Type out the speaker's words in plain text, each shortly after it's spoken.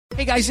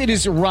Hey guys, it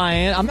is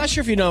Ryan. I'm not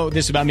sure if you know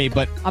this about me,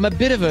 but I'm a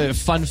bit of a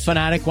fun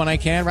fanatic when I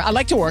can. I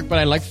like to work, but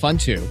I like fun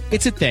too.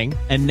 It's a thing.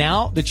 And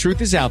now the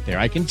truth is out there.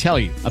 I can tell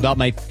you about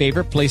my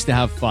favorite place to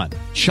have fun.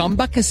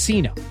 Chumba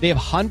Casino. They have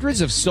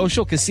hundreds of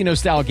social casino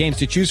style games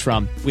to choose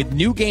from with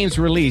new games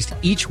released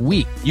each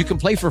week. You can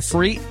play for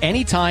free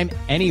anytime,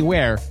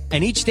 anywhere.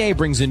 And each day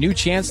brings a new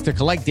chance to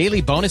collect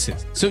daily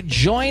bonuses. So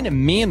join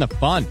me in the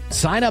fun.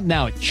 Sign up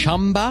now at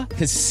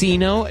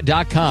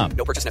ChumbaCasino.com.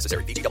 No purchase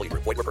necessary. VGW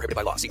Group. Void where prohibited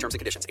by law. See terms and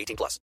conditions.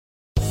 18+.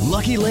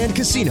 Lucky Land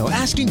Casino,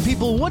 asking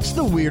people, what's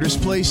the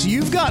weirdest place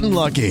you've gotten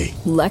lucky?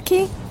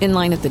 Lucky? In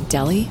line at the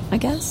deli, I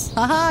guess?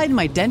 Aha, in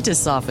my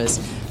dentist's office.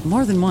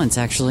 More than once,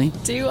 actually.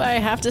 Do I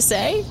have to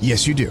say?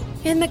 Yes, you do.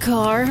 In the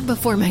car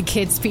before my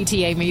kids'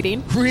 PTA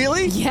meeting.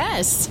 Really?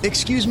 Yes.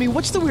 Excuse me,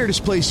 what's the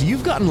weirdest place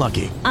you've gotten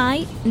lucky?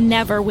 I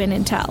never win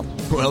and tell.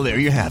 Well, there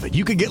you have it.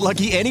 You can get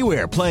lucky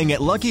anywhere, playing at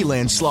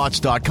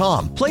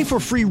LuckyLandSlots.com. Play for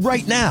free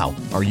right now.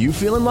 Are you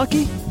feeling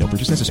lucky? No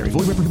purchase necessary.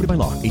 Void where prohibited by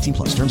law.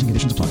 18+. Terms and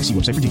conditions apply. See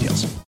website for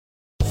details.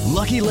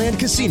 Lucky Land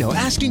Casino,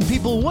 asking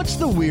people, what's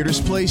the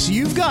weirdest place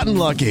you've gotten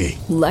lucky?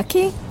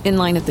 Lucky? In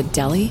line at the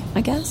deli,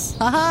 I guess?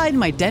 Aha, in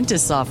my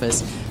dentist's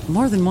office.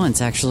 More than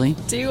once, actually.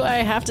 Do I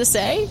have to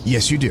say?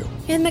 Yes, you do.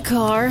 In the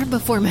car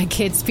before my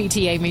kids'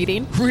 PTA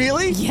meeting.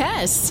 Really?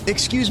 Yes.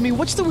 Excuse me,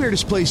 what's the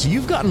weirdest place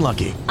you've gotten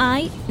lucky?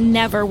 I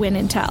never win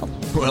and tell.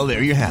 Well,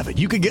 there you have it.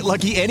 You can get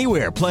lucky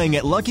anywhere, playing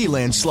at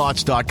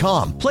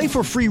LuckyLandSlots.com. Play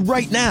for free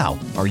right now.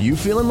 Are you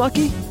feeling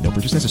lucky? No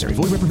purchase necessary.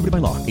 Void where prohibited by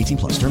law.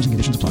 18+. Terms and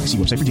conditions apply. See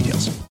website for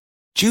details.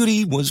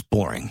 Judy was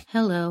boring.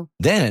 Hello.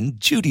 Then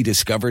Judy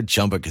discovered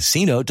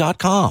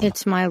ChumbaCasino.com.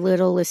 It's my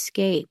little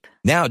escape.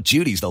 Now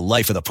Judy's the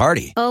life of the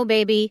party. Oh,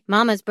 baby,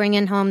 mama's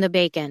bringing home the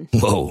bacon.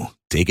 Whoa,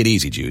 take it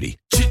easy, Judy.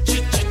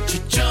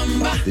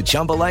 The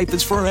Chumba life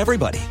is for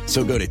everybody.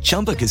 So go to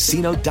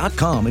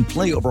ChumbaCasino.com and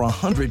play over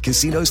 100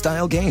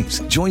 casino-style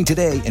games. Join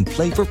today and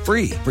play for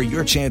free for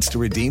your chance to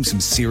redeem some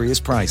serious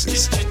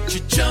prizes.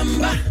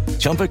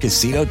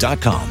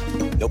 ChumbaCasino.com.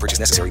 No purchase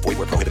necessary. Void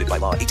where prohibited by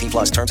law.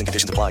 18+. Terms and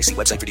conditions apply. See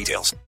website for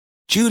details.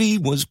 Judy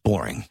was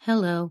boring.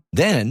 Hello.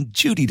 Then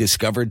Judy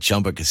discovered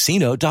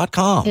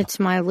ChumbaCasino.com. It's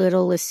my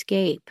little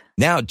escape.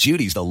 Now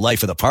Judy's the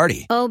life of the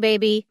party. Oh,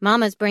 baby,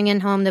 mama's bringing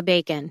home the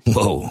bacon.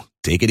 Whoa,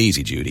 take it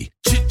easy, Judy.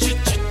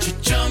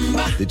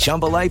 The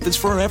Chumba life is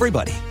for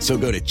everybody. So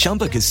go to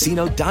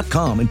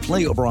ChumbaCasino.com and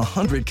play over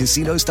 100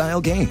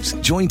 casino-style games.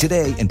 Join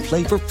today and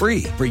play for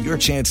free for your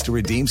chance to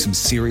redeem some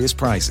serious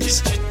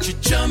prizes.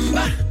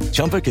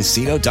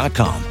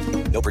 ChumbaCasino.com.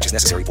 No purchase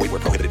necessary. Void where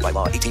prohibited by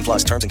law.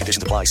 18+. Terms and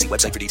conditions apply. See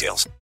website for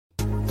details.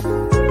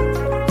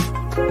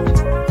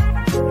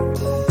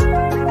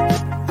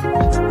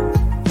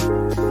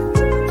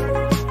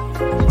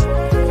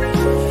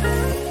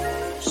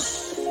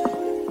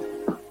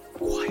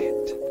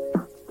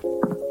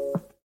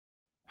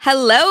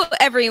 Hello,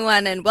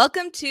 everyone, and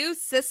welcome to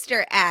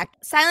Sister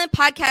Act, silent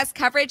podcast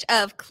coverage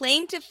of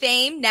Claim to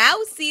Fame, now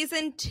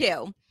Season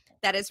 2.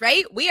 That is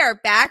right. We are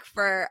back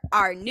for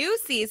our new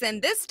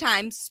season, this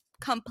time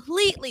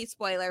completely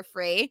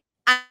spoiler-free.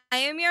 I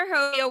am your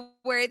host, Leah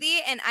Worthy,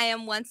 and I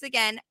am once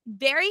again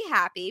very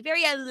happy,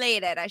 very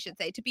elated, I should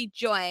say, to be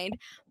joined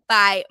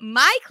by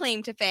my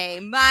claim to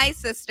fame, my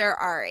sister,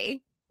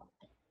 Ari.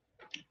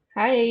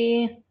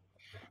 Hi.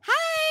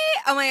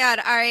 Hi. Oh my God,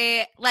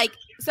 Ari.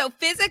 So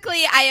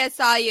physically I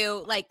saw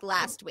you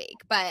last week,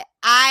 but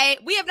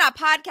we have not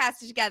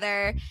podcasted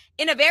together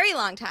in a very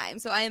long time.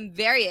 So I am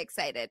very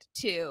excited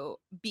to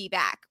be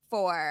back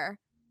for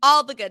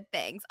all the good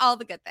things.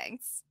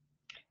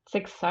 It's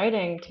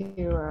exciting to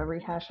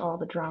rehash all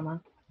the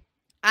drama.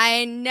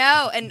 I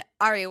know. And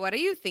Ari, what are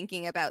you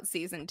thinking about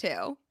season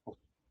 2?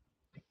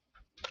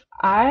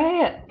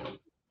 I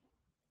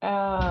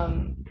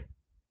have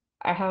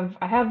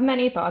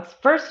many thoughts.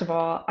 First of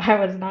all, I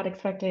was not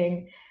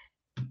expecting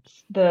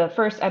the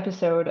first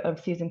episode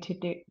of season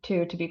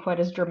 2 to be quite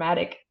as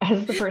dramatic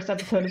as the first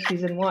episode of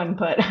season 1,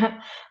 but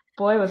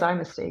boy, was I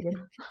mistaken.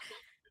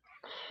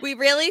 We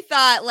really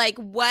thought,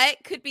 what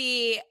could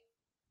be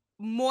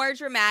more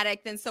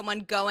dramatic than someone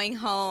going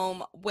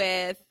home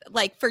with,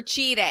 for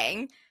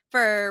cheating,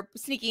 for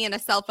sneaking in a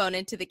cell phone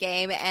into the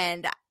game,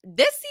 and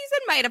this season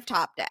might have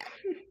topped it.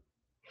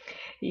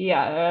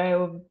 Yeah,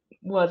 I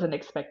wasn't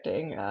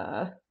expecting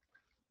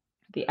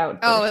the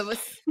outburst. Oh, it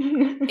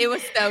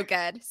was so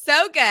good.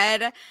 So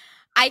good.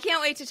 I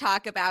can't wait to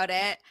talk about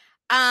it.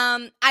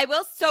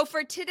 So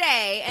for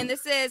today, and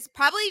this is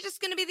probably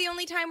just going to be the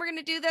only time we're going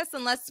to do this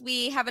unless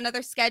we have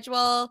another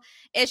schedule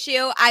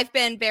issue. I've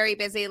been very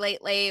busy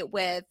lately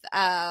with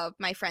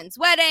my friend's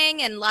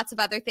wedding and lots of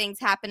other things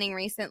happening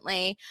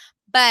recently.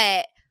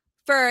 But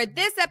for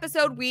this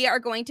episode, we are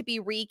going to be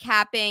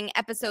recapping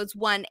episodes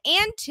 1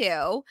 and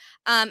 2.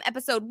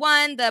 Episode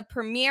 1, the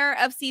premiere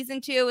of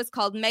season 2, is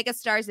called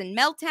Megastars and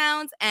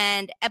Meltdowns,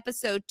 and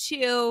episode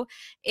 2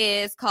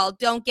 is called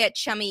Don't Get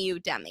Chummy, You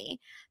Dummy.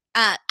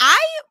 I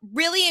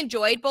really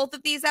enjoyed both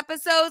of these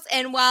episodes,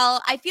 and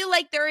while I feel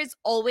like there is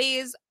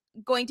always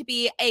going to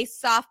be a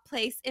soft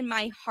place in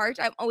my heart.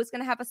 I'm always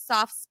going to have a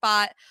soft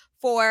spot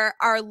for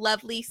our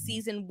lovely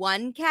season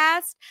 1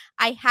 cast.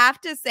 I have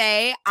to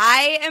say,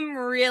 I am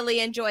really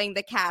enjoying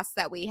the cast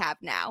that we have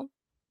now.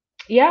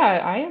 Yeah,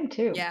 I am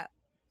too. Yeah.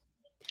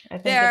 I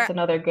think it's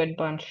another good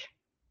bunch.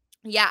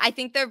 Yeah, I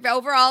think they're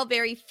overall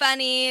very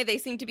funny. They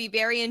seem to be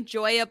very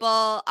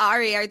enjoyable.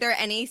 Ari, are there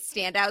any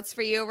standouts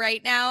for you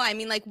right now? I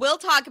mean, like, we'll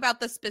talk about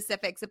the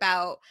specifics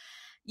about,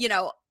 you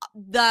know,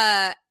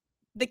 the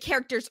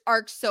character's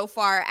arc so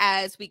far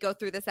as we go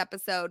through this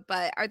episode,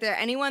 but are there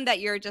anyone that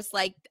you're just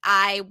like,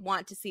 I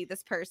want to see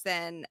this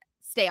person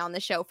stay on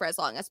the show for as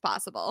long as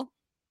possible?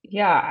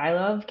 Yeah, I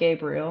love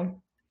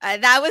Gabriel.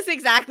 That was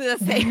exactly the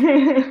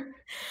same.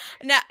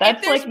 Now,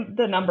 that's like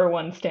the number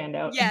one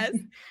standout. Yes.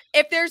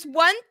 If there's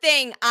one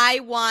thing I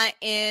want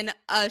in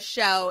a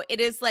show, it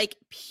is like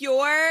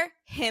pure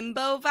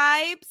himbo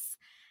vibes.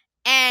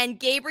 And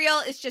Gabriel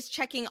is just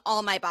checking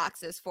all my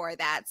boxes for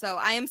that. So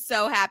I am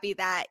so happy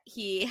that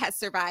he has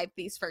survived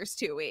these first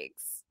 2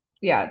 weeks.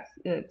 Yeah,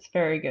 it's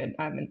very good.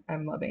 I'm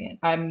loving it.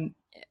 I'm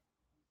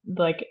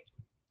like,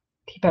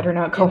 he better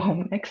not go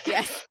home next.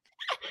 Yes.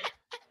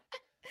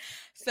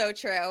 So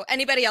true.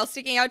 Anybody else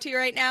sticking out to you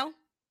right now?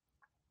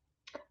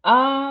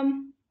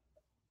 I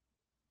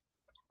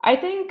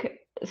think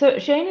so.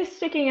 Shane is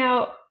sticking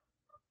out,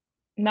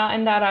 not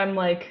in that I'm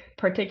like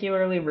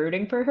particularly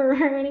rooting for her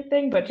or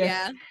anything, but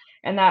just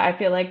and that I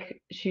feel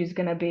like she's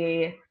gonna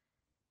be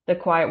the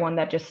quiet one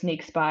that just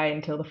sneaks by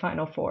until the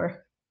final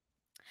 4.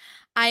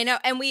 I know,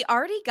 and we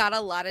already got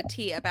a lot of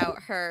tea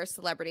about her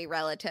celebrity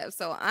relative,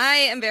 so I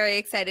am very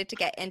excited to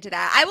get into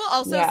that. I will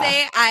also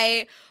say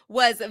I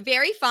was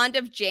very fond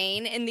of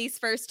Jane in these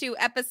first 2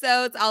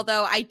 episodes,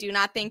 although I do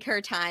not think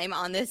her time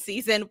on this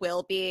season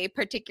will be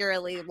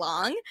particularly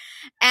long.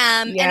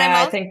 And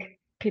I think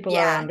people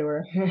are onto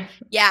her.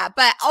 Yeah,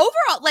 but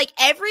overall, like,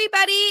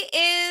 everybody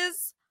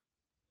is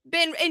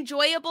been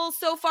enjoyable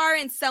so far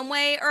in some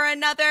way or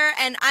another,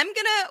 and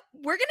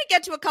we're gonna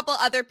get to a couple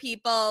other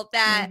people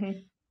that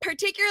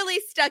particularly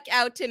stuck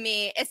out to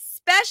me,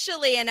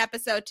 especially in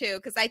episode 2,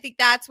 because I think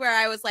that's where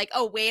I was like,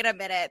 oh, wait a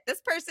minute, this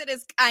person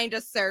is kind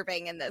of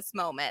serving in this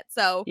moment.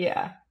 So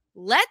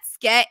let's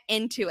get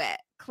into it.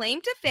 Claim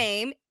to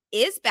Fame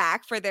is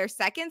back for their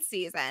 2nd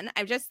season.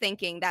 I'm just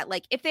thinking that,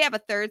 like, if they have a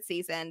 3rd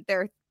season,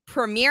 their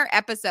premiere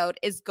episode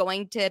is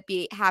going to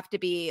have to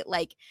be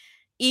like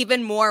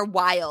even more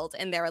wild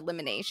in their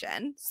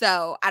elimination.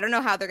 So I don't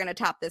know how they're going to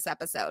top this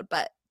episode,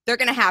 but they're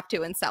going to have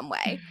to in some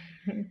way.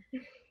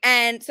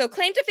 And so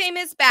Claim to Fame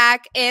is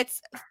back.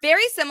 It's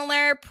very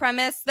similar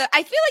premise.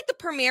 I feel like the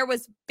premiere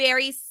was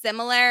very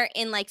similar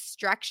in like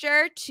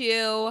structure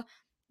to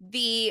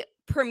the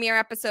premiere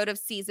episode of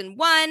season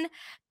 1.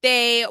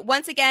 They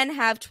once again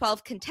have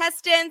 12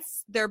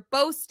 contestants. They're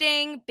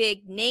boasting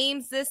big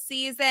names this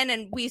season.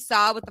 And we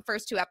saw with the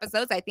first 2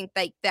 episodes, I think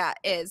like there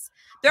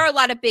are a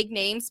lot of big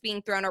names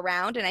being thrown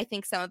around. And I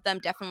think some of them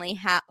definitely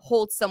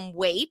hold some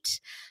weight.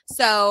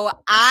 So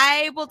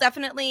I will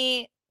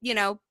definitely,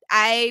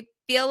 I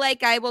feel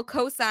like I will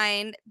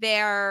co-sign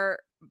their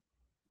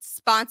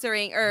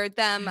sponsoring or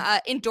them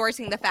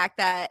endorsing the fact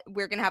that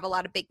we're going to have a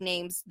lot of big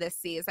names this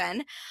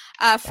season.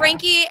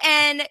 Frankie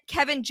and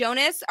Kevin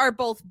Jonas are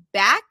both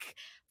back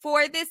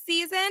for this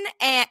season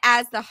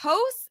as the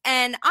hosts.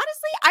 And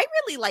honestly, I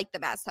really like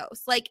them as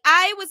hosts. Like,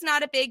 I was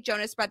not a big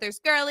Jonas Brothers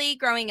girly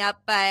growing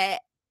up, but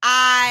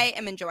I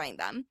am enjoying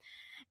them.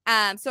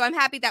 So I'm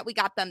happy that we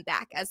got them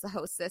back as the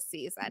hosts this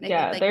season.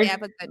 Yeah, they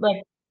have a good,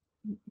 like,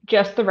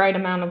 just the right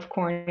amount of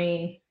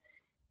corny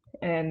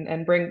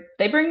and bring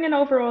an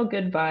overall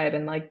good vibe,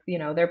 and like,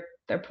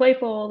 they're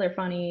playful, they're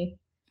funny.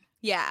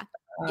 Yeah.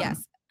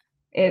 Yes.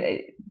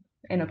 It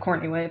in a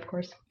corny way, of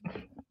course.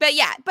 But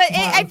yeah,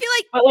 I feel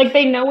like, but like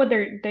they know what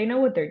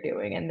they're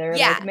doing, and they're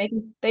like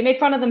they make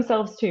fun of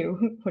themselves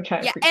too, which I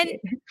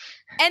appreciate.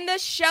 And the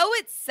show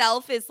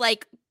itself is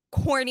like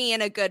corny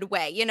in a good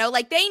way,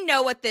 like they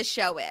know what this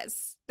show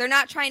is. They're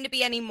not trying to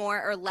be any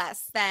more or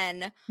less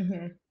than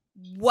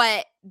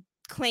what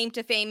Claim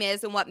to Fame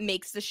is and what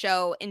makes the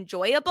show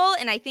enjoyable.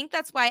 And I think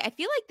that's why I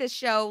feel like this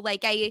show,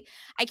 like I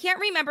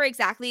can't remember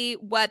exactly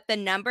what the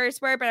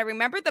numbers were, but I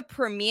remember the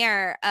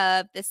premiere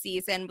of the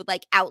season would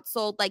like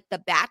outsold like the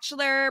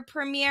Bachelor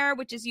premiere,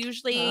 which is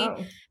usually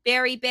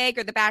very big,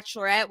 or the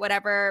Bachelorette,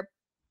 whatever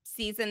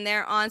season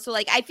they're on. So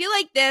like I feel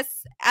like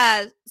this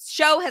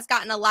show has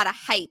gotten a lot of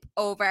hype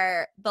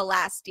over the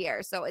last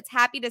year, so it's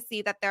happy to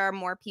see that there are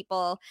more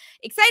people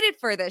excited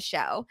for this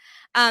show.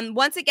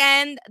 Once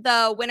again,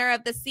 the winner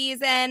of the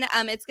season,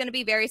 it's going to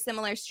be very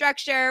similar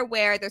structure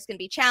where there's going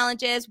to be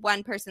challenges.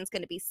 One person's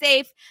going to be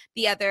safe,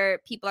 the other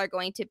people are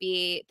going to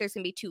be, there's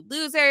going to be 2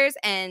 losers,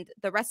 and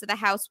the rest of the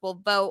house will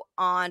vote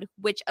on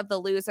which of the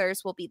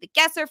losers will be the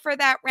guesser for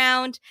that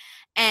round,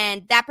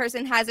 and that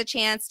person has a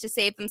chance to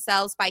save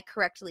themselves by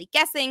correctly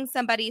guessing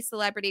somebody's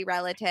celebrity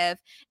relative.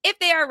 If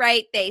they are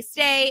right, they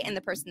stay, and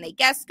the person they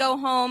guess go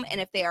home. And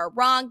if they are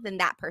wrong, then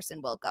that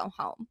person will go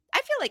home. I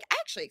feel like I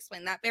actually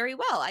explained that very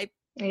well. I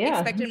Yeah.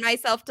 Expected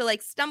myself to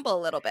like stumble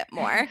a little bit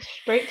more.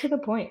 Straight to the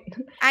point.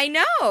 I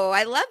know.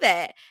 I love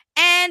it.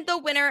 And the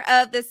winner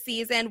of the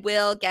season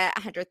will get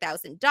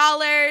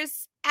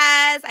 $100,000,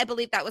 as I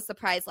believe that was the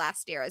prize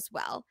last year as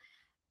well.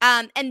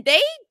 And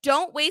they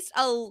don't waste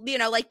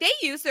they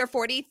use their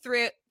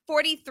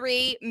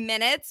 43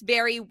 minutes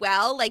very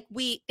well. Like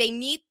they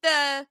meet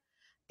the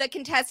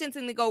contestants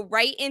and they go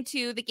right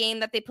into the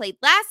game that they played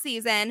last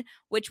season,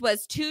 which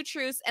was 2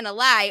 truths and a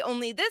lie.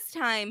 Only this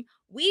time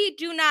we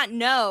do not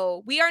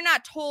know. We are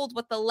not told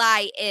what the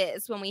lie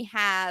is when we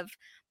have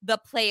the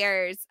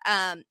players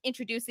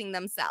introducing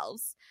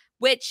themselves,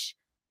 which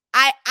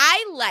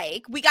I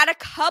like. We got a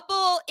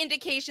couple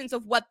indications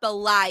of what the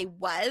lie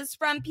was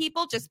from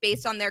people just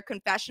based on their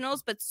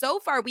confessionals, but so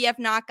far we have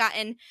not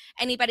gotten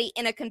anybody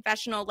in a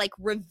confessional like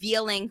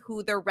revealing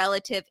who their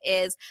relative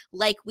is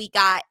like we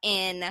got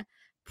in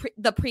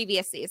the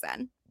previous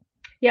season.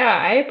 Yeah,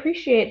 I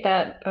appreciate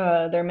that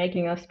they're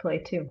making us play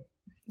too.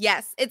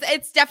 Yes,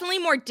 it's definitely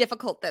more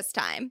difficult this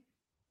time.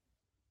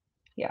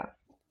 Yeah.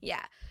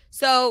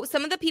 So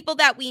some of the people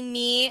that we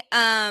meet,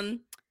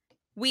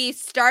 we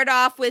start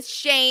off with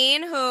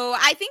Shane, who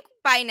I think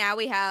by now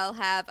we have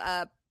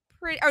a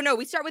pretty. Oh no,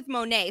 we start with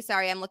Monet.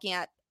 Sorry, I'm looking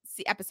at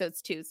episode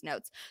 2's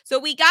notes. So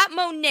we got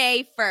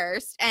Monet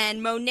first,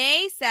 and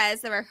Monet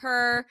says there are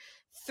her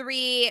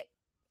 3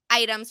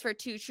 items for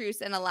 2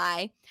 truths and a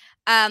lie.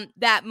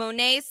 That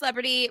Monet's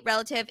celebrity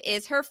relative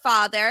is her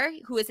father,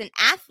 who is an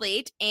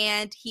athlete,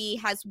 and he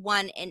has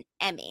won an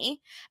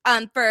Emmy.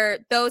 For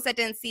those that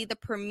didn't see the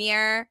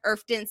premiere or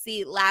didn't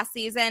see last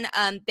season,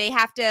 they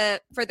have to,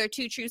 for their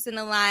 2 truths and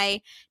a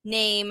lie,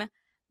 name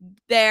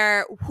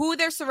who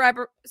their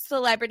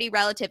celebrity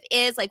relative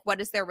is, like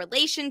what is their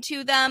relation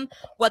to them,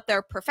 what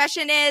their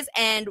profession is,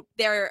 and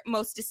their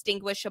most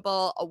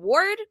distinguishable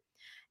award.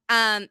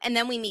 And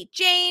then we meet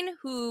Jane,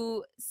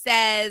 who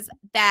says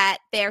that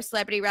their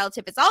celebrity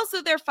relative is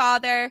also their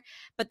father,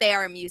 but they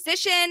are a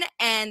musician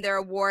and their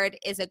award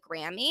is a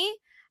Grammy.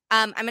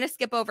 I'm going to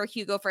skip over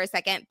Hugo for a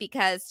second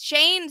because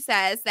Shane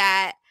says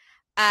that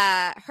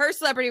her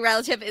celebrity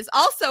relative is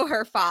also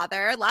her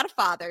father. A lot of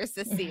fathers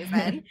this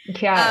season.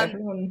 Yeah,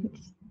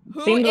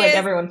 seemed like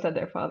everyone said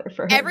their father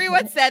for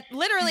her.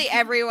 Literally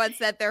everyone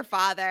said their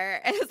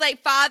father. It was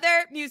like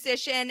father,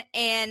 musician,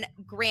 and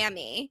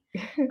Grammy.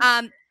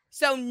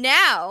 So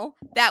now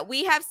that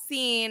we have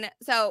seen,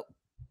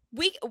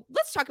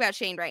 let's talk about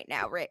Shane right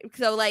now, right?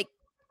 So like,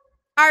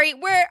 Ari,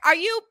 are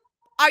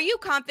you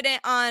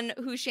confident on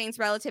who Shane's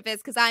relative is?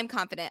 Because I'm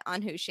confident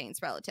on who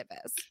Shane's relative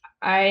is.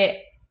 I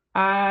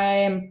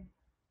am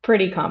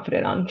pretty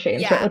confident on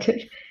Shane's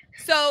relative.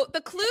 So the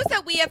clues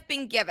that we have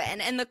been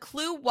given and the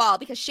clue wall,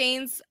 because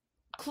Shane's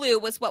clue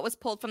was what was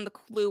pulled from the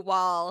clue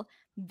wall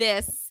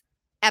this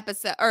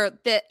episode or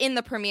in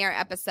the premiere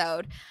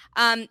episode,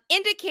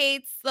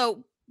 indicates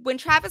when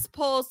Travis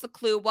pulls the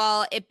clue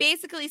wall, it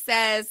basically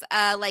says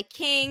like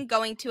King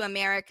going to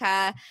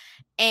America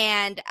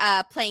and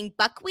playing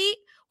buckwheat,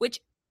 which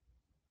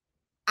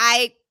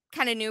I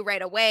kind of knew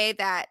right away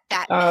that.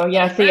 Oh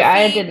yeah, see,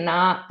 I did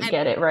not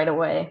get it right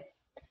away.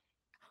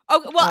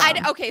 Oh well,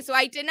 so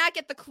I did not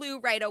get the clue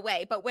right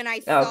away, but when I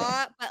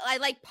saw, but I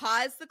like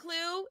paused the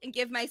clue and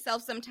give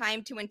myself some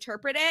time to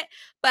interpret it.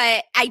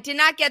 But I did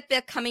not get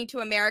the coming to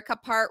America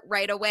part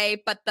right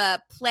away, but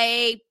the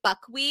play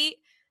buckwheat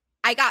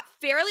I got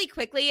fairly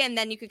quickly, and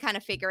then you could kind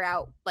of figure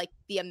out like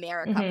the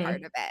America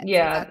part of it.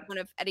 Yeah, so that's one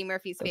of Eddie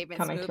Murphy's favorite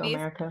movies. To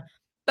America.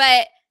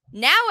 But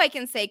now I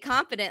can say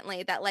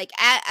confidently that, like,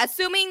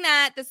 assuming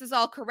that this is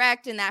all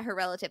correct and that her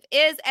relative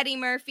is Eddie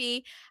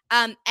Murphy,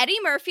 Eddie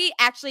Murphy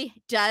actually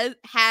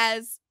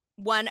has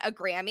won a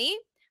Grammy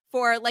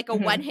for like a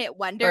one-hit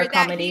wonder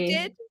that he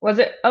did. Was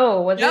it?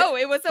 Oh, was it? No,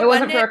 it was. It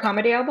wasn't for a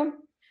comedy album.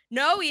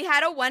 No, he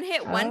had a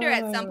one-hit wonder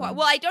at some point.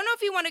 Well, I don't know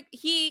if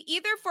he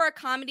either for a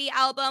comedy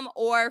album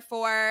or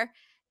for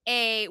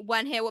a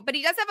one-hit, but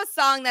he does have a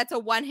song that's a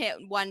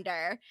one-hit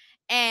wonder.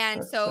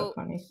 And that's so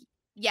funny.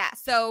 Yeah,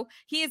 so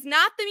he is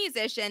not the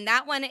musician.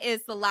 That one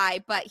is the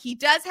lie, but he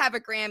does have a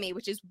Grammy,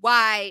 which is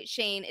why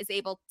Shane is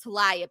able to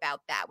lie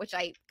about that, which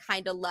I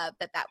kind of love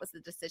that was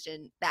the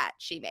decision that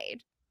she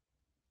made.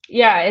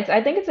 Yeah,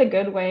 I think it's a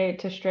good way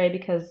to stray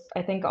because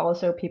I think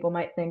also people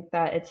might think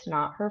that it's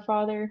not her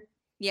father.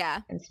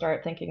 Yeah. And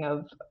start thinking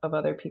of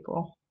other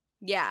people.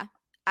 Yeah.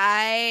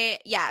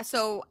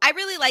 So I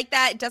really like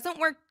that. It doesn't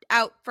work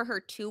out for her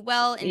too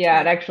well.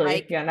 Yeah, it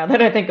actually, now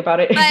that I think about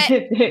it,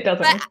 it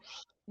doesn't.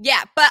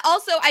 Yeah, but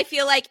also I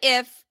feel like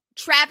if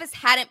Travis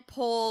hadn't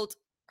pulled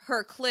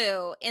her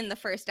clue in the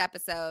first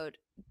episode,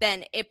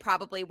 then it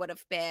probably would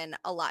have been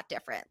a lot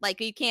different.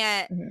 Like you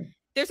can't,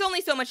 there's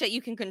only so much that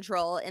you can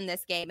control in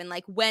this game. And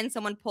like when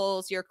someone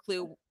pulls your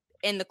clue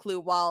in the clue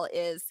wall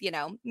is,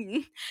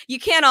 you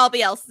can't all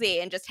be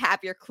LC and just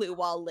have your clue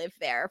wall live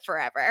there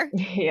forever.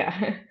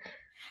 Yeah.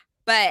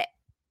 But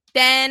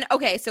then,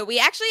 okay, so we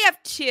actually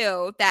have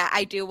 2 that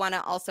I do want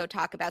to also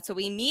talk about. So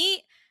we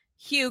meet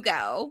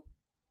Hugo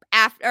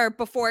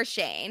before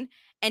Shane,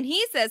 and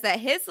he says that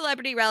his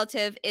celebrity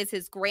relative is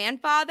his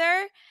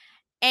grandfather,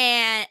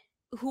 and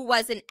who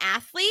was an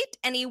athlete,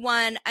 and he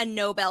won a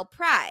Nobel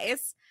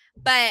Prize.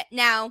 But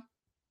now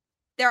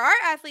there are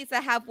athletes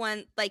that have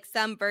won like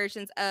some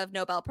versions of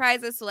Nobel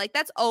Prizes. So like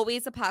that's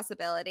always a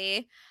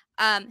possibility.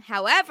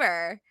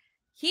 However,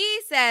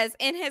 he says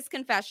in his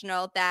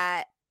confessional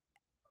that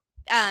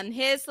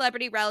his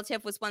celebrity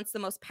relative was once the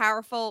most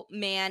powerful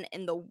man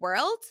in the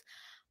world.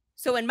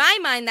 So in my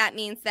mind, that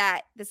means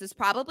that this is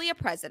probably a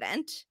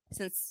president,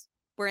 since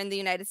we're in the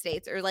United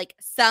States, or like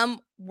some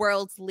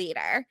world's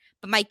leader.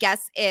 But my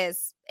guess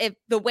is, if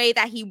the way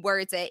that he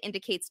words it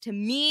indicates to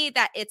me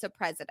that it's a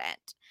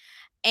president.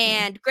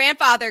 And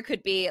grandfather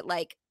could be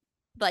like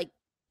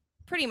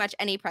pretty much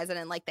any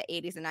president, like the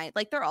 80s and 90s.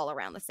 Like they're all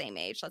around the same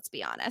age, let's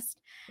be honest.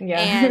 Yeah.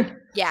 And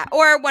yeah,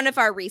 or one of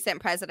our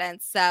recent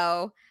presidents.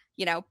 So,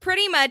 you know,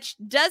 pretty much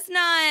does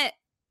not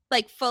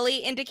like fully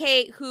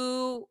indicate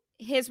who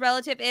his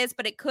relative is,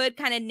 but it could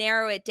kind of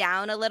narrow it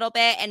down a little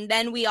bit. And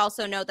then we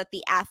also know that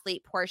the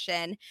athlete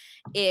portion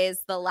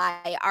is the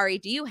lie. Ari,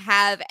 do you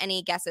have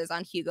any guesses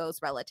on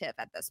Hugo's relative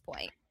at this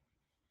point?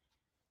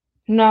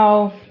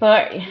 No,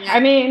 but yeah.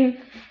 I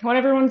mean, when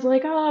everyone's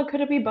like, "Oh,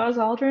 could it be Buzz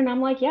Aldrin?" I'm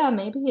like, "Yeah,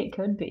 maybe it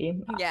could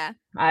be." Yeah,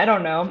 I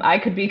don't know. I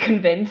could be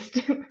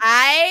convinced.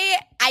 I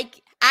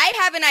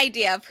have an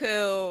idea of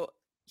who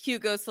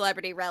Hugo's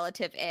celebrity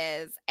relative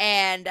is,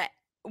 and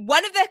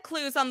one of the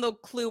clues on the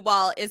clue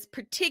wall is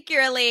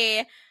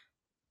particularly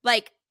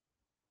like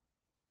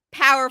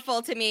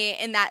powerful to me,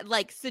 in that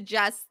like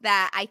suggests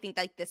that I think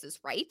like this is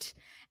right.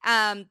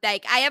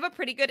 Like I have a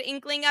pretty good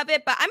inkling of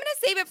it, but I'm gonna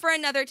save it for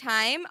another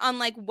time on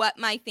like what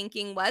my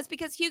thinking was,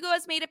 because Hugo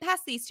has made it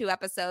past these 2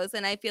 episodes,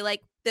 and I feel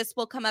like this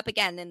will come up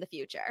again in the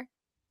future.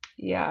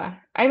 Yeah,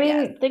 I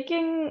mean,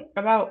 thinking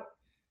about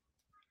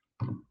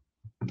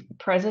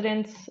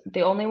presidents,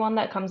 the only one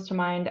that comes to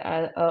mind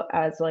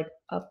as like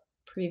a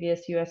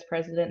previous U.S.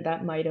 president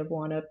that might have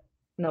won a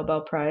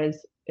Nobel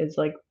Prize is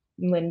like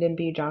Lyndon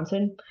B.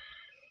 Johnson,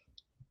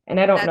 and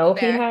I don't know if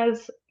he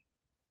has,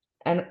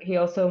 and he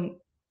also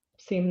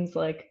seems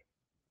like,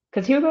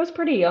 because Hugo's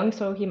pretty young,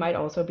 so he might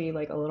also be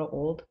like a little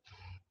old.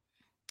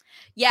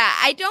 Yeah,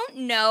 I don't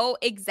know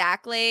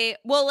exactly.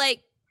 Well,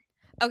 like,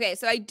 okay,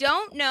 so I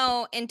don't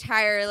know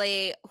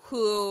entirely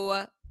who,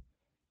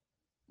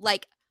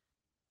 like,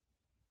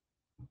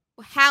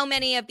 how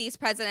many of these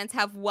presidents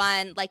have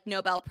won like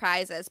Nobel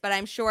Prizes, but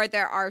I'm sure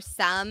there are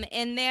some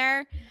in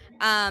there.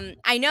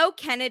 I know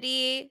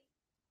Kennedy,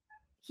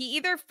 he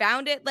either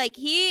found it, like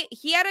he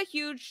had a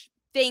huge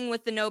thing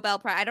with the Nobel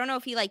Prize. I don't know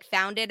if he like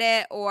founded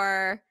it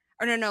or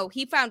no,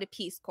 he founded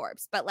Peace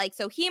Corps, but like,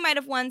 so he might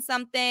have won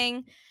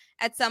something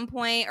at some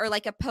point, or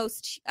like a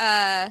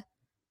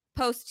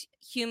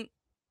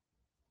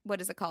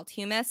what is it called?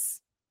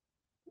 Humus?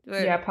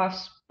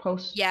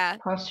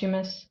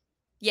 Posthumous.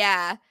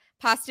 Yeah.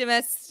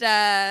 Posthumous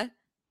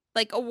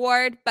like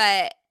award,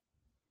 but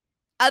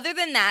other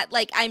than that,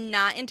 like I'm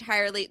not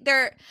entirely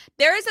there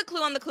is a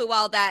clue on the clue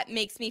wall that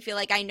makes me feel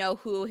like I know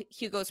who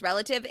Hugo's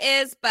relative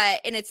is,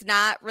 and it's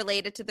not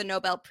related to the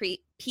Nobel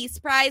Peace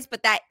Prize,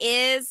 but that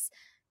is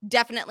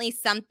definitely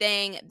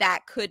something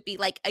that could be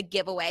like a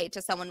giveaway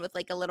to someone with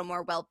like a little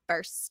more well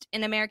versed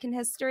in American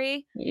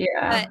history.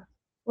 Yeah.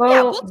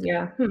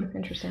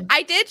 Interesting.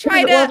 I did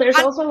try to. Well, there's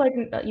also like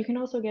you can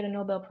also get a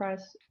Nobel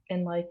Prize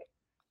in like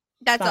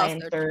that's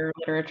science also or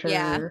literature.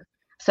 Yeah.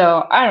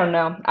 So I don't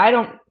know.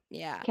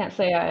 Can't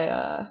say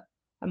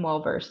I'm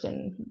well versed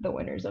in the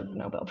winners of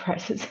Nobel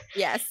Prizes.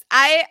 Yes,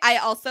 I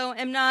also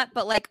am not,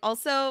 but like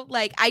also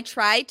like I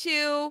try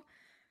to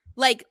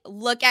like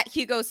look at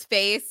Hugo's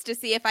face to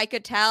see if I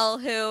could tell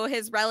who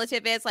his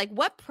relative is. Like,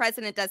 what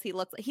president does he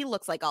look like? He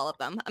looks like all of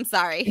them. I'm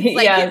sorry.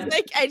 Like, yeah.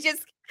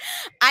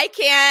 I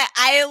can't.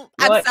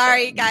 I'm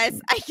sorry,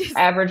 guys.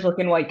 Average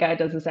looking white guy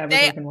does this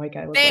average looking white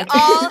guy look They like?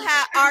 all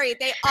have Ari.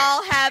 They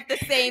all have the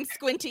same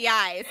squinty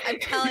eyes. I'm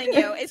telling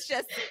you, it's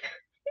just.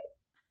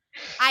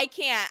 I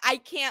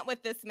can't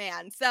with this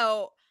man.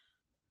 So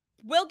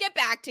we'll get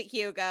back to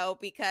Hugo,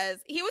 because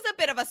he was a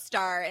bit of a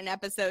star in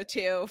episode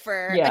 2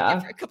 for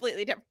a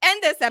completely different,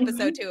 and this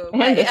episode too.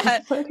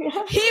 But,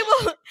 he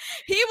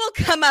will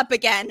come up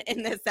again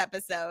in this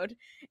episode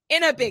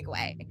in a big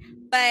way.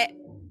 But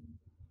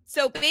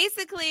so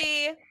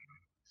basically,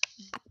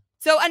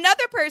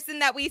 another person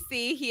that we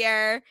see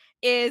here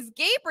is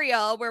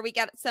Gabriel, where we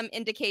get some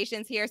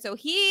indications here. So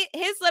his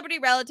celebrity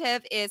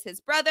relative is his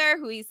brother,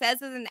 who he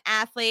says is an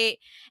athlete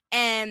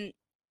and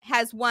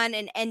has won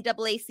an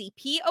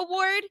NAACP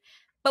award.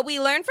 But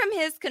we learned from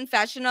his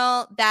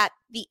confessional that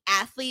the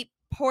athlete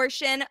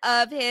portion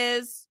of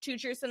his Two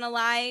Truths and a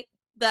Lie,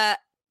 that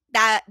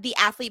the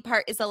athlete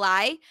part is a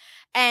lie.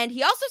 And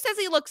he also says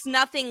he looks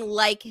nothing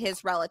like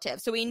his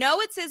relative. So we know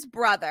it's his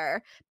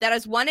brother that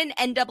has won an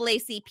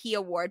NAACP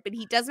award, but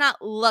he does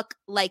not look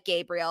like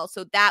Gabriel.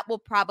 So that will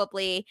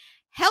probably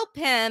help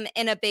him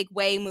in a big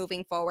way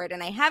moving forward.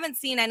 And I haven't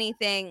seen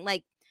anything,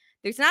 like,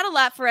 there's not a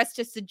lot for us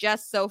to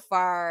suggest so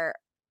far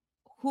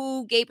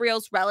who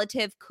Gabriel's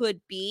relative could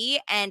be,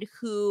 and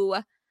who,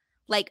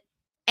 like,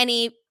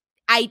 any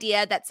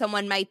idea that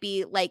someone might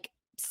be like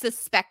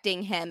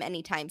suspecting him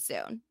anytime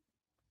soon.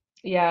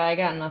 Yeah, I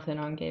got nothing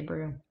on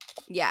Gabriel.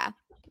 Yeah.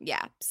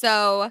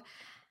 So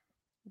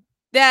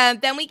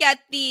then we get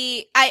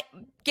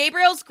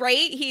Gabriel's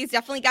great. He's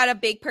definitely got a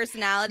big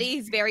personality.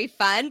 He's very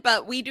fun,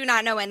 but we do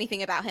not know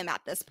anything about him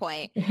at this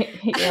point.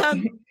 Yeah.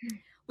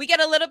 We get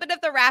a little bit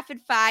of the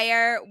rapid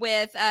fire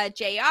with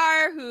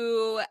JR,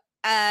 who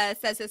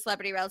says his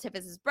celebrity relative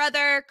is his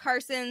brother.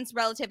 Carson's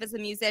relative is a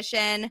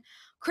musician.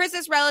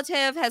 Chris's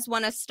relative has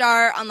won a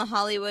star on the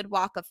Hollywood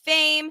Walk of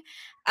Fame.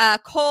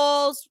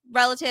 Cole's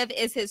relative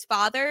is his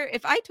father.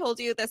 If I told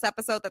you this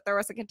episode that there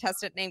was a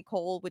contestant named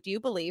Cole, would you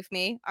believe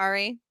me,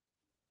 Ari?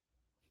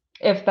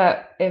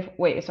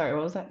 Wait, sorry,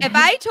 what was that? If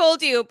I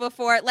told you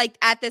before, like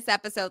at this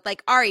episode,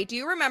 like, Ari, do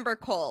you remember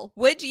Cole?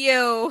 Would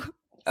you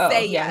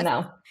say yes?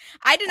 No.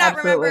 I did not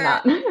Absolutely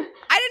remember. not.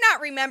 I did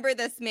not remember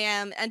this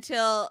man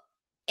until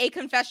a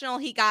confessional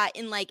he got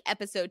in like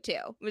episode 2.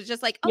 It was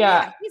just like, oh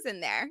yeah, he's in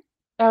there.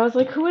 I was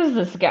like, who is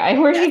this guy?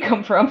 Where did he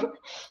come from?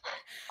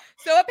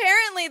 So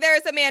apparently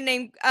there's a man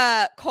named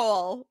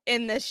Cole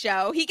in this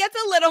show. He gets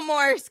a little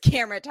more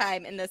camera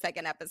time in the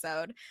second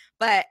episode,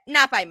 but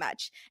not by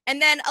much. And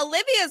then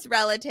Olivia's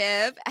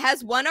relative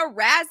has won a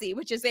Razzie,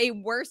 which is a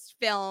worst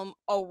film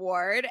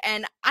award.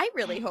 And I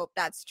really hope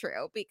that's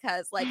true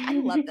because, like, I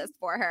love this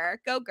for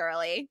her. Go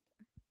girly.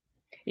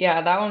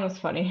 Yeah, that one was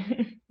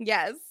funny.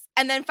 Yes.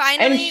 And then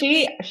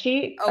finally.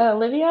 And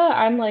Olivia,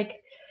 I'm like,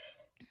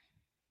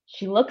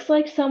 she looks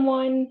like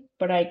someone,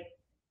 but I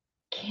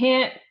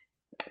can't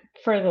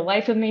for the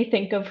life of me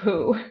think of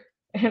who.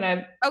 And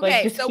I'm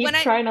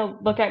trying to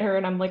look at her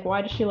and I'm like,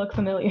 why does she look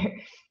familiar?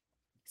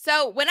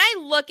 So when I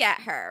look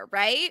at her,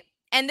 right?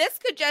 And this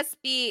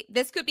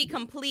could be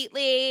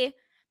completely,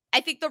 I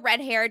think the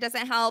red hair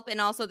doesn't help.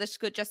 And also this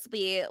could just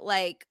be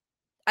like,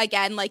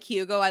 again, like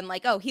Hugo, I'm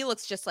like, oh, he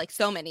looks just like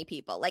so many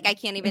people. Like I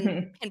can't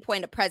even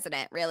pinpoint a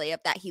president really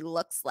of that he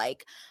looks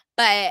like.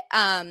 But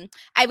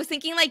I was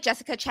thinking like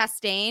Jessica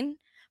Chastain,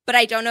 but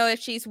I don't know if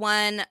she's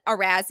won a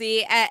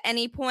Razzie at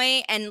any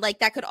point. And like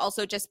that could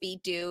also just be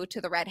due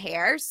to the red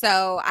hair.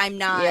 So I'm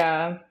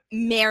not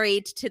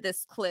married to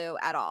this clue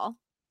at all.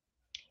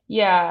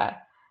 Yeah.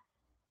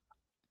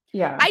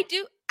 I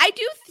do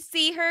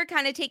see her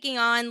kind of taking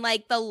on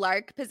like the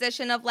Lark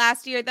position of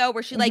last year though,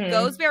 where she like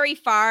goes very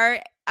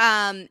far.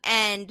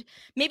 And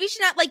maybe she's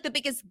not like the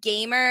biggest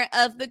gamer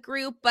of the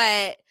group,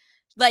 but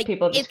like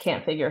people just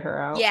can't figure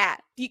her out. Yeah.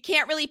 You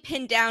can't really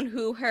pin down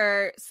who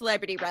her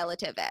celebrity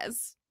relative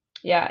is.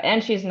 Yeah.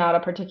 And she's not a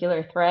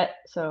particular threat.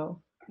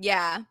 So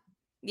yeah,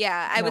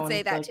 I would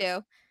say that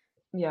too.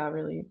 Yeah.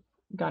 Really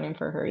gone in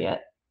for her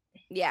yet.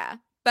 Yeah.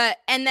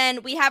 And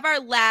then we have our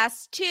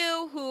last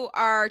two who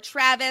are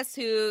Travis,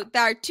 who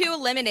there are 2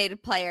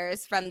 eliminated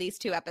players from these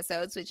 2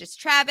 episodes, which is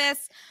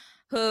Travis,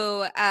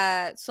 who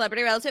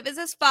celebrity relative is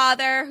his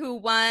father,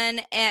 who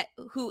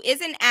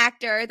is an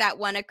actor that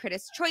won a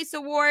Critics' Choice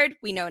Award.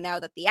 We know now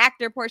that the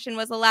actor portion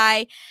was a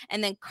lie.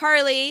 And then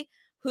Carly,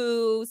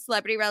 whose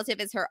celebrity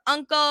relative is her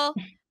uncle.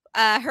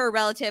 Her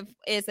relative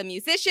is a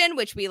musician,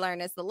 which we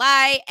learn is the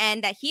lie,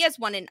 and that he has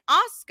won an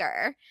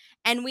Oscar.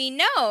 And we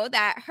know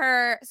that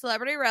her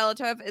celebrity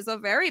relative is a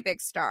very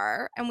big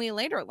star. And we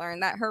later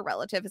learn that her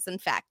relative is, in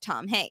fact,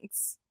 Tom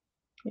Hanks.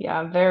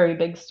 Yeah, very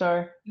big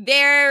star.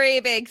 Very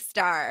big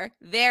star.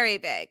 Very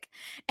big.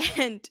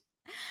 And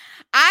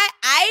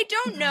I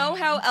don't know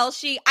how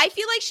else I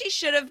feel like she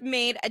should have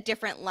made a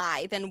different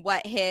lie than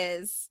what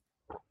his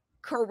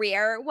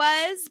career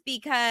was,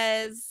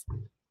 because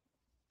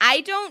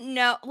I don't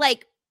know.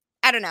 Like,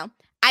 I don't know.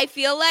 I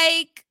feel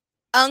like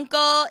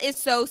uncle is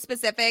so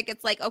specific.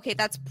 It's like, okay,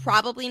 that's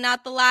probably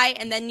not the lie.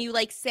 And then you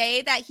like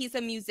say that he's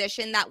a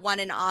musician that won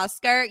an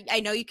Oscar. I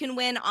know you can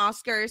win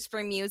Oscars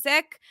for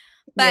music,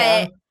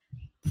 but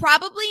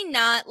probably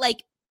not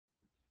like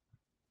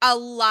a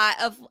lot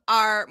of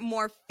our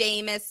more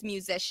famous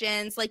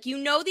musicians. Like, you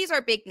know, these are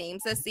big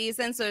names this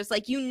season. So it's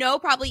like, you know,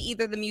 probably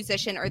either the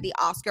musician or the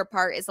Oscar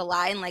part is a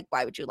lie. And like,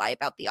 why would you lie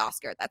about the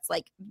Oscar? That's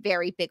like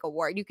very big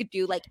award. You could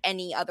do like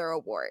any other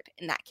award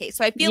in that case.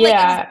 So I feel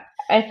like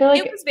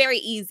it was very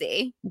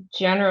easy.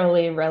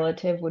 Generally,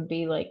 relative would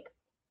be like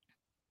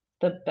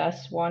the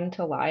best one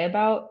to lie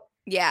about.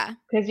 Yeah.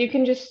 Because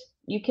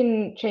you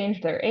can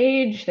change their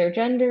age, their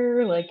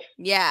gender, like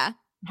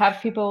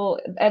have people,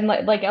 and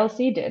like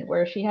LC did,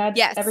 where she had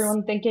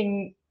everyone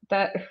thinking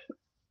that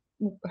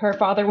her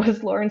father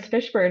was Lawrence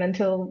Fishburne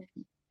until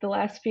the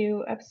last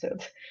few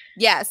episodes.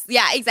 Yes.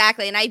 Yeah,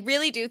 exactly. And I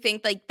really do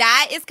think like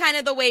that is kind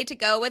of the way to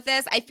go with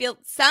this. I feel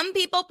some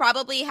people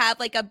probably have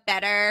like a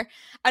better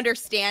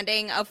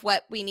understanding of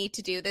what we need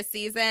to do this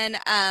season.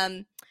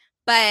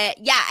 But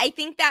yeah, I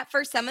think that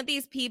for some of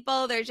these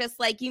people, they're just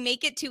like, you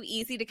make it too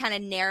easy to kind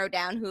of narrow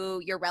down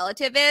who your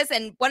relative is.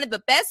 And one of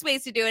the best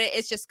ways to do it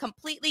is just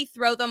completely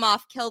throw them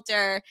off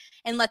kilter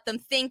and let them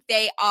think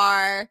they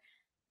are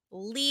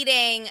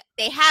leading.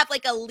 They have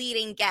like a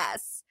leading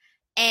guess,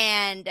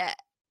 and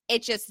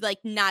it's just like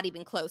not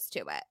even close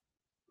to it.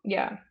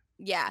 Yeah.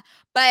 Yeah.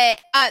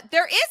 But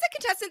there is a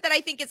contestant that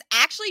I think is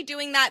actually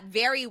doing that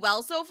very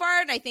well so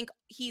far. And I think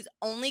he's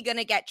only going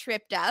to get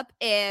tripped up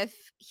if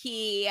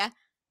he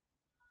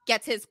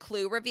gets his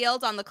clue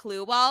revealed on the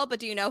clue wall, but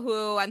do you know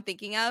who I'm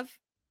thinking of?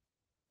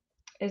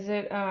 Is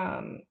it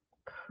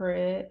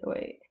Chris?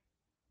 Wait.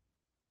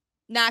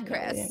 Not No, we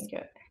Chris. didn't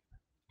get.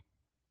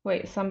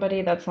 Wait,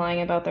 somebody that's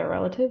lying about their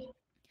relative?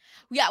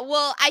 Yeah,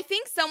 well, I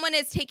think someone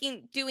is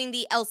doing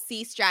the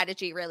LC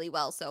strategy really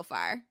well so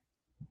far.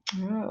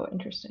 Oh,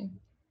 interesting.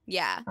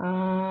 Yeah.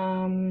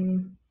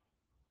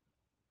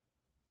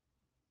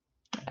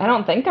 I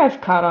don't think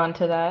I've caught on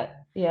to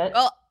that yet.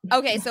 Well,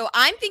 okay, so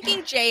I'm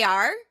thinking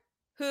JR,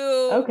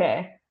 who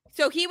Okay.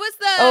 So he was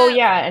the Oh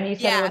yeah, and he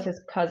said it was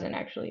his cousin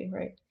actually,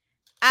 right?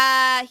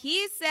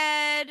 He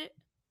said,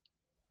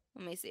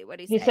 let me see what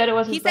he said. He said it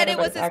was his brother, said it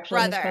was but it's his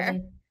actually his brother.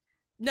 cousin.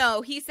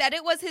 No, he said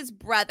it was his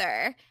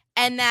brother,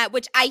 and that,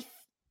 which I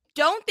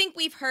don't think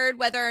we've heard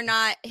whether or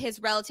not his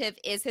relative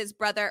is his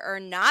brother or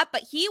not,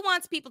 but he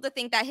wants people to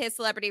think that his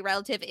celebrity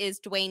relative is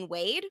Dwayne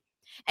Wade,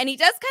 and he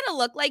does kind of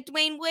look like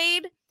Dwayne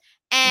Wade,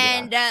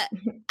 and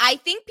I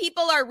think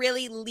people are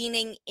really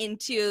leaning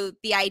into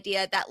the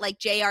idea that like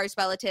JR's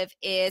relative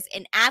is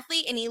an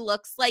athlete, and he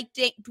looks like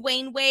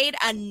Dwayne Wade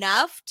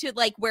enough to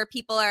like where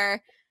people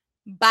are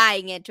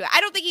buying into it.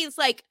 I don't think he's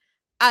like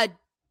a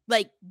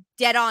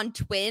dead on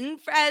twin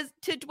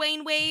to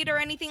Dwayne Wade or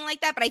anything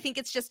like that, but I think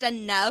it's just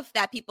enough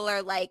that people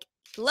are like,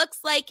 looks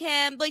like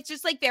him, like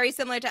just like very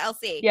similar to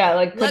LC. Yeah,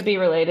 like could be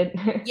related.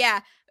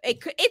 Yeah,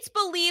 it's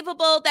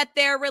believable that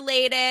they're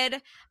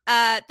related.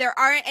 There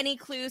aren't any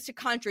clues to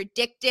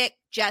contradict it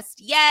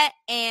just yet,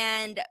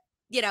 and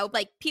you know,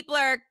 like people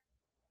are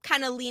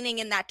kind of leaning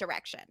in that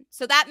direction,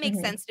 so that makes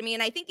sense to me.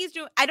 And I think he's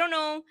doing. I don't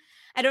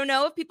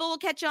know if people will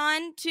catch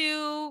on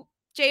to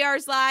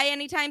JR's lie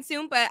anytime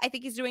soon, but I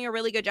think he's doing a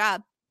really good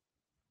job.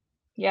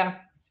 Yeah.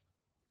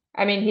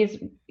 I mean,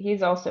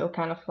 he's also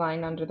kind of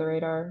flying under the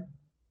radar.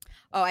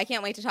 Oh, I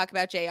can't wait to talk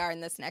about JR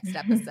in this next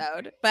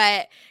episode.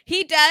 But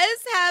he does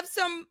have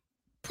some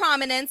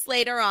prominence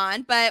later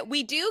on, but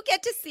we do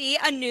get to see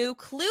a new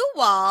clue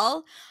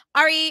wall.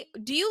 Ari,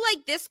 do you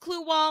like this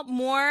clue wall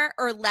more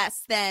or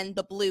less than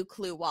the blue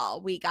clue wall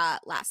we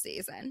got last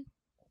season?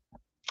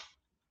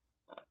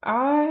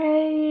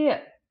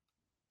 I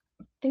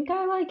think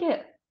I like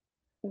it.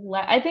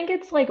 I think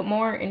it's like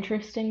more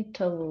interesting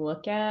to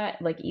look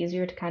at, like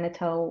easier to kind of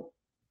tell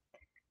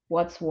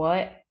what's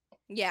what.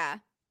 Yeah.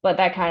 But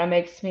that kind of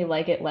makes me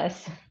like it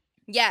less.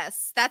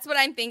 Yes, that's what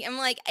I'm thinking. I'm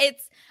like,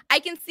 I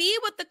can see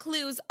what the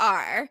clues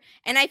are,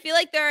 and I feel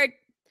like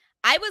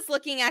I was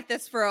looking at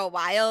this for a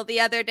while the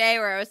other day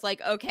where I was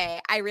like, okay,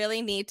 I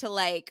really need to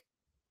like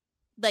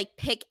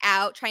pick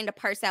out, trying to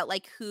parse out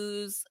like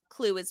whose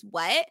clue is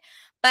what.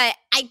 But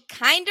I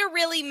kind of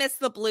really miss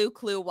the blue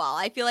clue wall.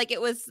 I feel like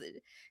it was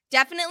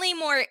definitely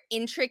more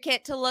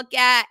intricate to look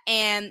at,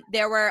 and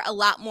there were a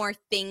lot more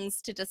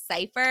things to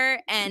decipher,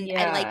 and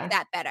I like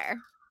that better.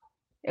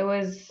 It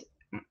was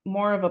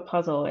more of a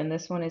puzzle, and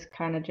this one is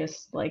kind of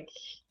just like,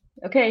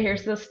 okay,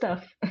 here's the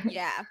stuff.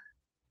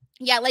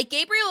 Yeah, like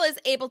Gabriel is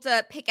able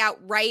to pick out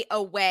right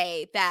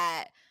away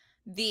that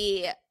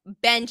the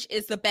bench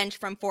is the bench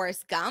from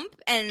Forrest Gump,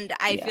 and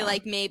I feel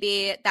like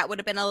maybe that would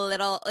have been a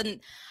little,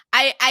 and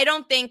I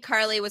don't think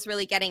Carly was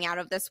really getting out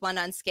of this one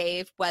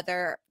unscathed,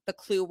 whether the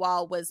clue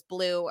wall was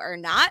blue or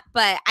not,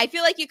 but I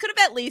feel like you could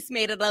have at least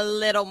made it a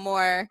little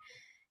more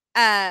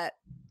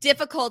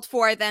difficult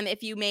for them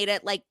if you made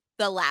it like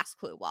the last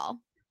clue wall.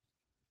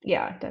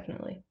 Yeah,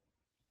 definitely.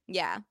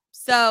 Yeah.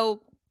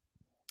 So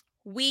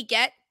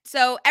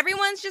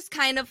everyone's just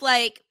kind of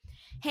like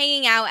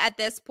hanging out at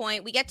this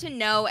point. We get to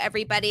know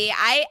everybody.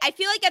 I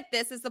feel like at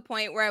this is the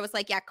point where I was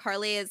like, yeah,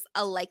 Carly is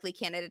a likely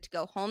candidate to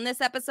go home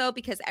this episode,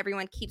 because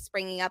everyone keeps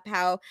bringing up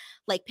how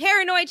like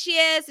paranoid she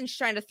is, and she's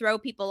trying to throw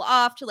people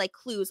off to like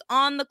clues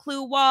on the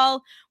clue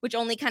wall, which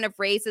only kind of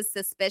raises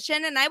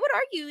suspicion. And I would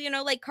argue, you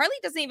know, like Carly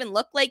doesn't even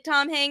look like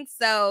Tom Hanks,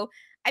 so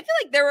I feel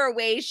like there were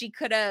ways she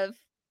could have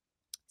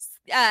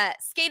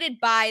skated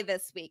by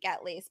this week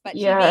at least, but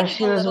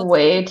she was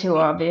way too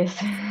obvious.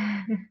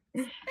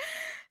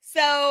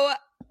 So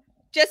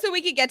just so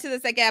we could get to the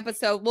second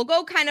episode, we'll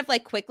go kind of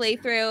like quickly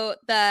through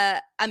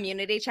the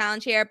immunity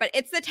challenge here, but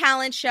it's the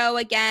talent show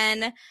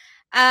again.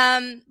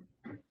 I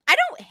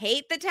don't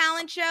hate the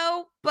talent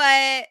show,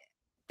 but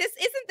this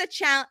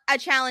isn't a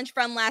challenge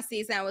from last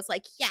season. I was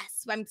like,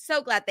 yes, I'm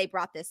so glad they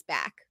brought this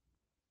back.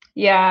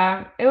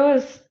 Yeah, it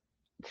was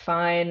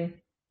fine.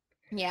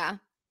 Yeah.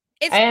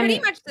 It's pretty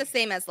much the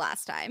same as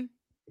last time.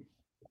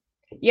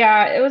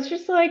 Yeah, it was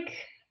just like,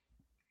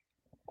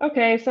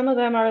 okay, some of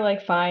them are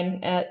like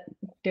fine at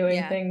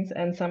doing things,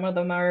 and some of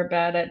them are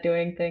bad at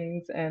doing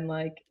things, and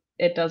like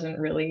it doesn't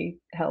really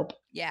help.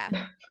 Yeah.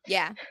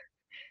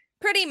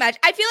 Pretty much.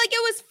 I feel like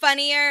it was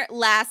funnier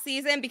last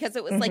season because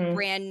it was like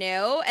brand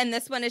new, and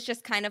this one is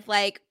just kind of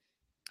like,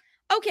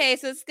 okay,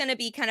 so it's gonna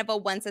be kind of a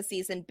once a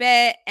season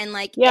bit, and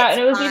like and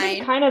it was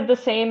even kind of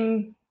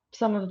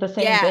some of the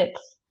same bits.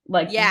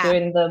 Like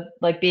doing the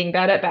like being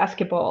bad at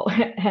basketball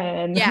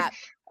and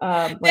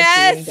being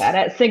bad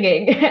at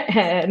singing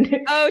and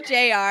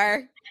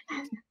JR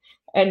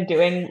and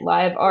doing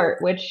live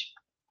art, which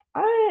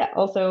I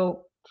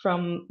also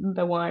from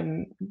the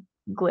one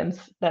glimpse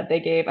that they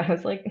gave, I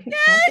was like, Yeah,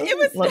 that it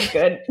was look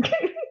good.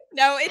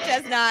 No, it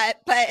does not.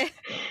 But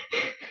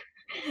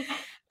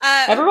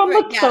everyone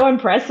looked yeah. so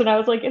impressed, and I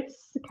was like,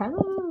 it's kind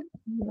of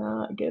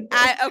not good.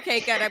 Okay,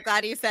 good. I'm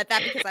glad you said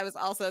that because I was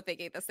also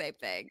thinking the same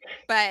thing.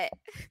 But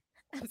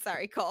I'm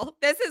sorry, Cole.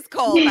 This is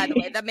Cole, by the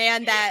way, the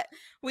man that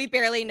we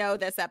barely know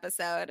this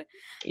episode.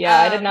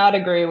 Yeah, I did not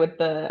agree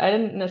with I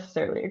didn't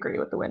necessarily agree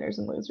with the winners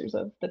and losers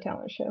of the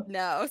talent show.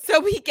 No.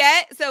 So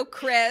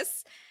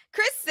Chris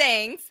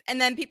sings, and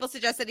then people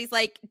suggest that he's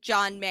like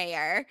John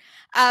Mayer.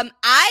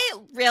 I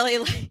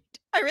really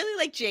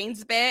like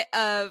Jane's bit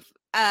of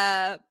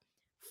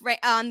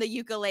on the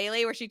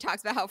ukulele where she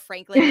talks about how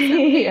Franklin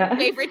is her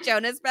favorite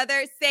Jonas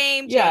brother.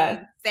 Same.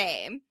 Jane,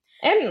 same.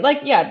 And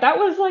like, yeah, that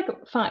was like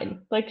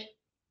fine. Like,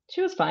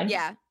 she was fine.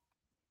 Yeah.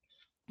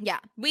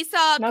 We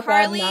saw not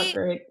Carly. Bad, not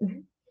great.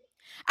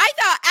 I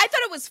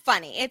thought it was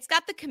funny. It's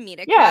got the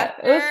comedic. Yeah,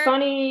 factor. it was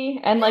funny,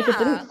 and like it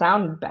didn't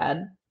sound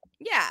bad.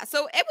 Yeah,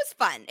 so it was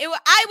fun.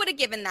 I would have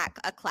given that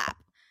a clap.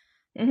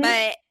 Mm-hmm.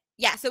 But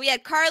yeah, so we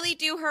had Carly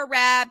do her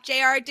rap.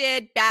 JR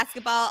did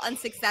basketball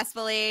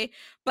unsuccessfully,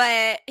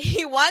 but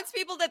he wants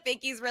people to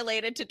think he's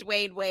related to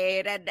Dwayne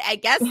Wade, and I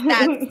guess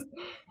that's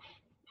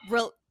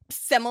real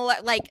similar.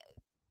 Like,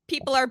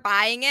 people are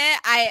buying it.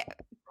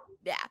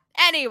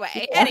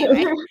 Anyway.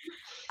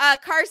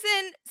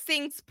 Carson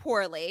sings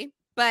poorly,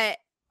 but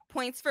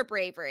points for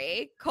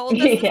bravery. Cole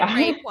does a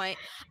great point.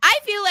 I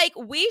feel like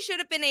we should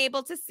have been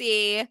able to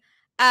see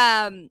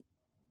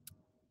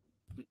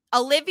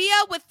Olivia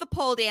with the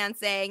pole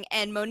dancing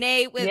and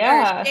Monet with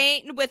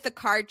Jane with the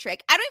card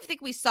trick. I don't even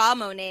think we saw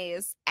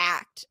Monet's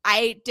act.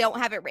 I don't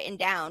have it written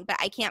down, but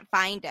I can't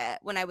find it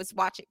when I was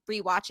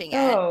rewatching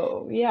it.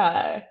 Oh,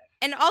 yeah.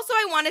 And also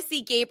I want to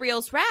see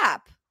Gabriel's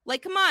rap.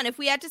 Like, come on, if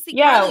we had to see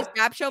Carly's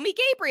rap, show me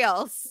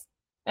Gabriel's.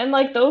 And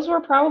like those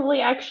were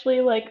probably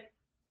actually like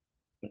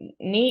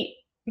neat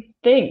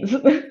things.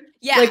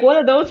 Yeah. Like one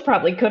of those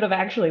probably could have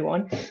actually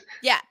won.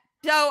 Yeah.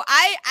 So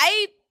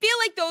I feel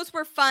like those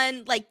were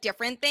fun, like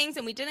different things,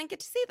 and we didn't get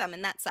to see them,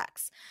 and that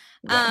sucks.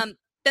 Yeah.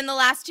 Then the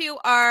last two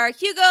are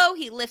Hugo.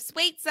 He lifts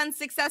weights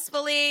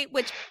unsuccessfully,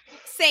 which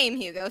same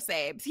Hugo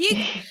saves.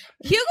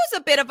 Hugo's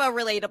a bit of a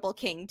relatable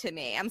king to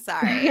me. I'm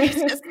sorry. It's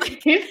just like,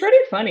 he's pretty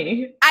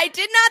funny. I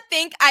did not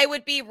think I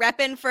would be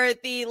repping for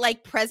the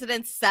like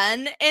president's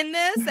son in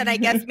this, and I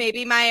guess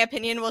maybe my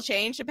opinion will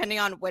change depending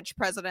on which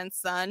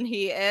president's son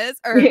he is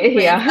or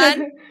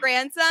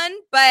grandson.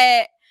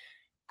 But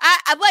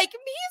I'm like,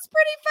 he's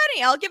pretty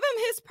funny. I'll give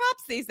him his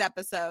props these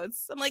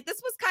episodes. I'm like,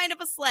 this was kind of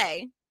a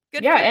slay.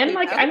 Good and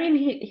like, I mean,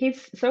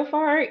 he's so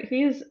far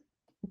he's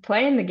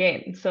playing the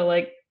game, so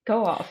like,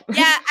 go off.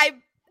 Yeah,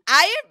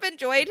 I have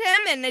enjoyed him,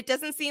 and it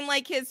doesn't seem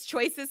like his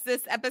choices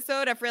this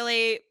episode have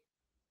really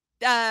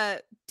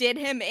did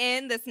him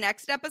in this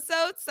next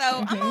episode. So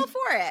I'm all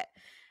for it.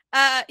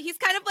 He's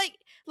kind of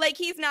like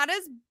he's not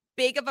as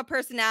big of a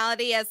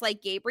personality as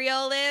like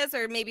Gabriel is,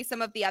 or maybe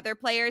some of the other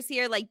players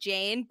here, like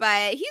Jane,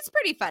 but he's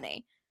pretty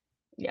funny.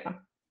 Yeah.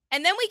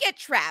 And then we get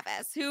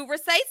Travis, who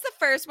recites the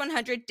first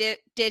 100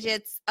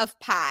 digits of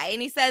pi, and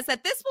he says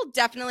that this will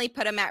definitely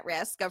put him at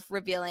risk of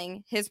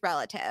revealing his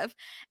relative.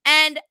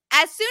 And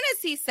as soon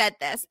as he said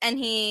this, and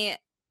he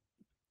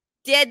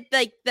did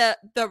like the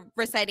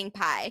reciting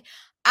pi,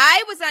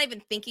 I was not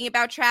even thinking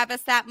about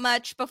Travis that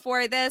much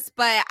before this,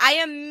 but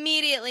I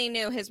immediately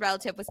knew his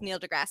relative was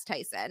Neil deGrasse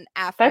Tyson.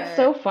 After that's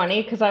so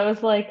funny because I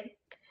was like,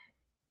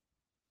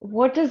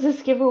 "What does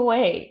this give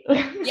away?"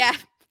 Yeah,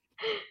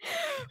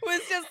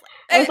 was just.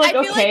 I was like,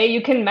 okay,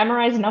 you can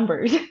memorize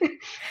numbers.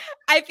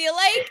 I feel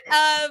like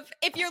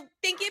if you're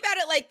thinking about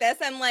it like this,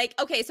 I'm like,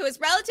 okay, so his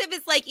relative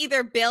is like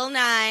either Bill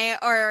Nye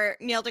or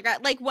Neil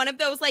deGrasse, like one of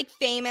those like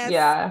famous.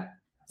 Yeah.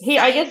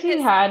 I guess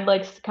he had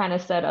like kind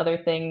of said other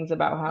things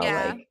about how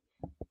like.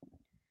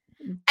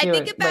 I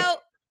think about. Like,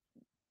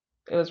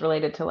 it was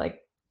related to like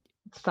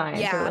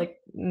science or like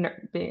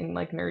being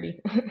like nerdy.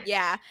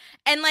 Yeah.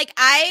 And like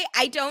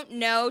I don't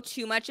know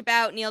too much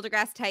about Neil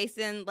deGrasse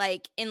Tyson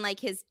like in like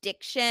his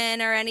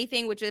diction or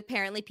anything, which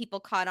apparently people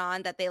caught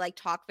on that they like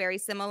talk very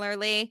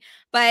similarly,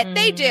 but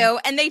they do,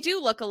 and they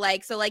do look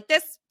alike. So like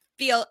this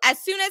as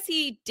soon as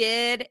he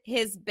did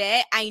his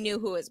bit, I knew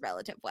who his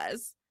relative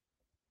was.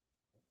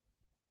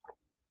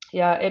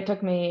 Yeah, it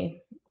took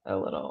me a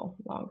little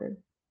longer.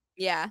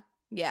 Yeah.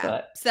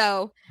 But,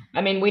 so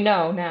I mean, we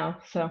know now.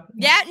 So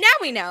yeah, now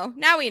we know.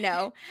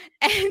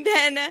 And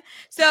then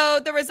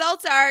so the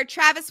results are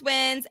Travis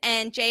wins,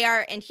 and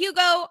JR and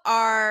Hugo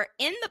are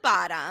in the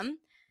bottom.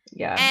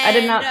 Yeah, and I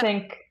did not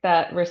think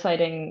that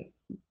reciting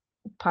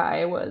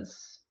pi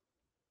was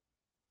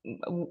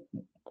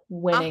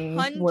winning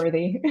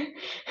worthy.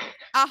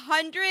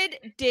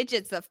 100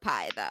 digits of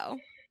pi, though.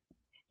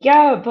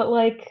 Yeah, but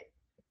like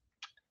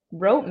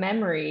rote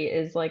memory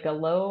is like a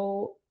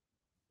low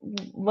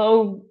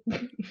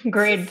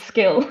grade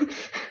skill.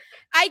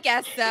 I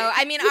guess so.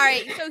 I mean, all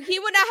right, so he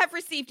would not have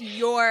received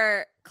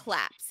your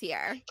claps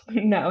here.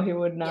 No, he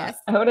would not. Yes.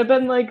 I would have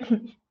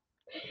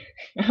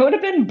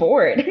been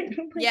bored.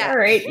 Yeah. All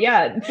right,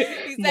 yeah.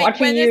 He's like,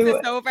 when is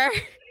this over?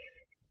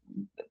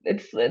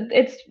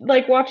 it's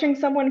like watching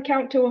someone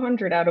count to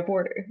 100 out of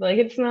order. Like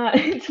it's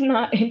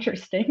not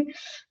interesting.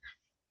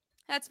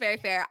 That's very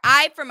fair.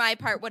 I, for my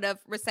part, would have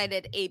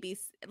recited ABC,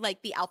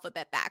 like the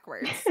alphabet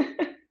backwards.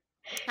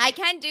 I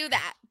can do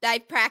that.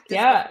 I've practiced.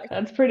 Yeah, before.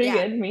 that's pretty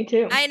good. Me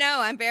too. I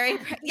know. I'm very.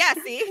 Yeah.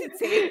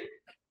 See.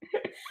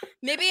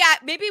 Maybe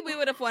we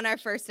would have won our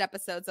first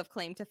episodes of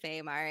Claim to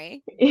Fame,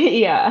 Ari.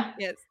 Yeah.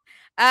 Yes.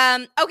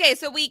 Okay,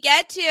 so we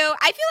get to.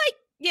 I feel like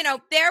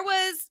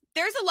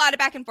there's a lot of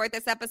back and forth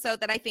this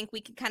episode that I think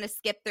we can kind of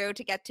skip through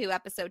to get to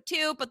episode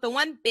 2. But the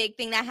one big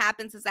thing that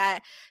happens is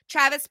that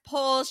Travis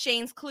pulls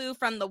Shane's clue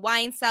from the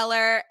wine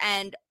cellar,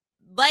 and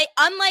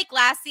unlike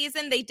last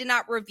season, they did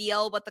not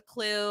reveal what the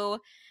clue.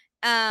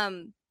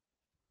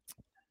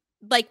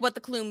 What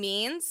the clue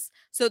means.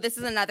 So this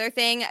is another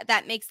thing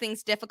that makes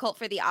things difficult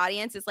for the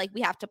audience, is like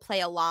we have to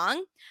play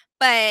along.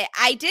 But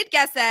I did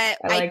guess that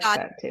I thought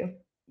that too.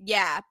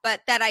 Yeah,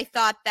 but that I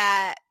thought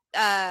that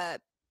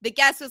the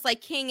guess was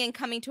like King and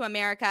Coming to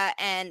America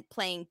and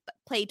played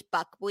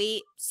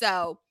buckwheat.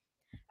 So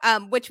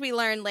which we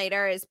learned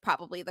later is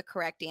probably the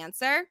correct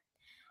answer.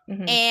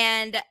 Mm-hmm.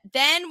 And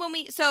then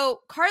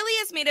Carly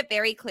has made it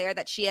very clear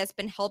that she has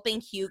been helping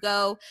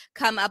Hugo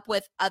come up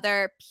with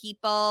other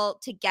people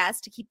to guess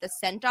to keep the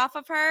scent off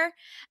of her.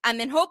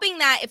 And hoping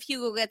that if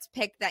Hugo gets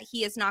picked, that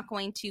he is not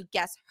going to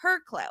guess her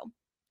clue.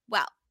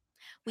 Well,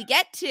 we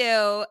get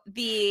to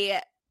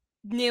the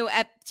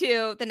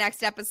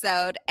next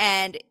episode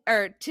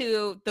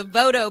to the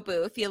Voto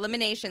booth, the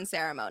elimination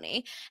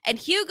ceremony. And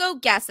Hugo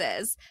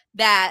guesses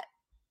that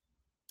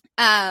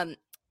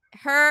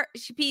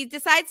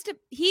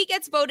he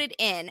gets voted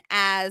in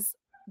as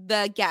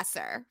the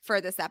guesser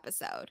for this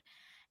episode.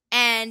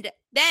 And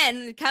then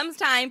it comes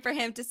time for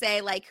him to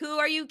say, like, who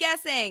are you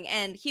guessing?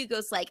 And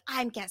Hugo's like,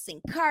 I'm guessing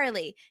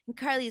Carly. And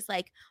Carly's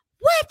like,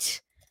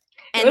 what?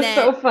 And it was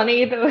so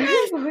funny though.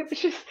 It was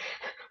just,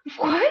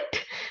 what?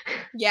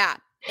 Yeah,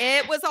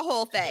 it was a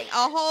whole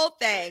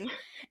thing.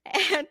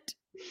 And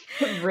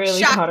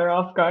really caught her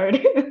off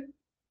guard.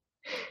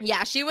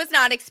 Yeah, she was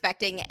not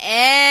expecting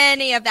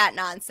any of that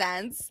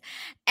nonsense.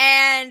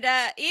 And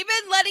even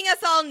letting us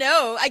all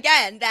know,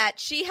 again, that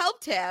she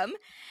helped him.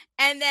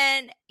 And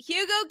then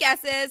Hugo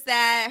guesses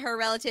that her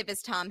relative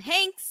is Tom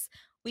Hanks.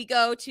 We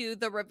go to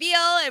the reveal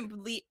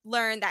and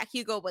learn that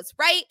Hugo was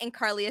right and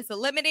Carly is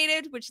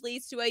eliminated, which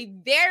leads to a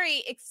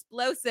very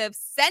explosive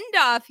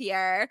send-off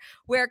here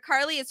where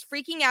Carly is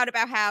freaking out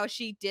about how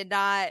she did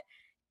not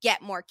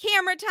get more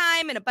camera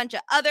time and a bunch of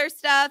other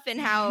stuff,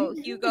 and how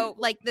Hugo,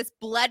 like, this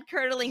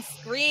blood-curdling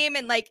scream,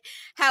 and like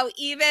how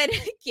even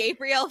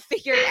Gabriel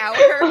figured out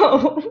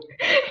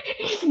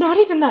he's not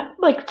even that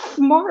like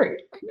smart.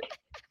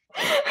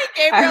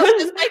 Gabriel's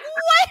just like,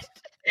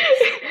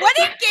 what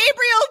did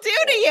Gabriel do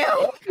to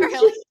you,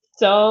 Carly?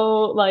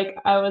 So like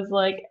I was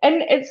like,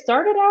 and it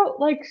started out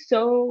like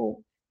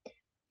so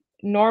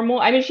normal.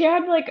 I mean, she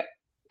had like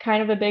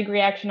kind of a big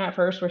reaction at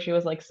first where she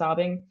was like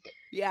sobbing.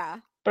 Yeah.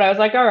 But I was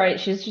like, all right,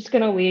 she's just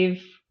going to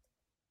leave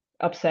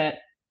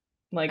upset,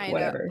 like,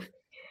 whatever.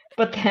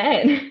 But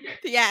then,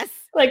 yes,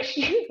 like,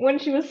 when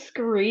she was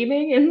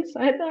screaming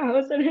inside the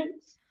house, and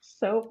it's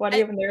so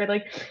funny when they're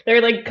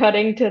like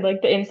cutting to,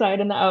 like, the inside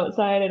and the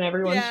outside, and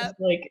everyone's just,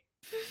 like,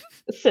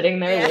 sitting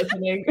there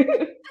listening.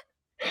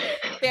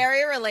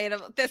 Very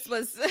relatable. This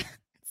was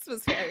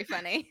very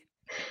funny.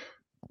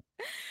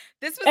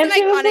 This was an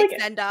iconic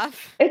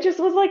send-off. It just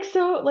was, like,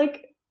 so,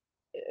 like,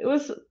 it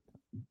was...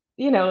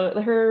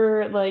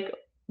 her like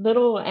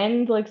little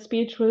end like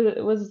speech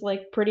was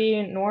like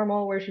pretty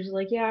normal, where she's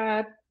like,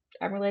 yeah,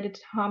 I'm related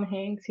to Tom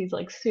Hanks. He's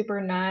like super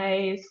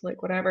nice,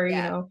 like whatever,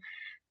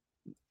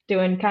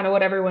 doing kind of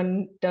what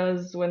everyone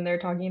does when they're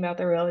talking about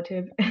their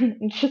relative.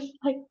 And just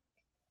like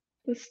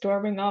the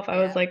storming off,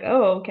 I was like,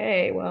 oh,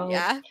 okay, well,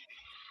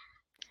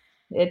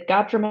 it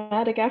got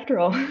dramatic after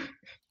all.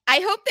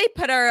 I hope they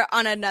put her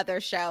on another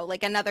show,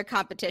 like another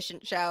competition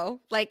show.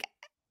 Like,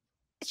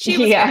 she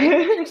was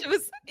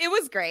it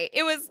was great.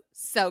 It was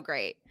so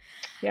great.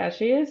 Yeah,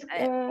 she is.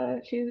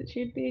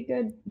 She'd be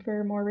good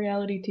for more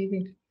reality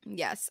TV.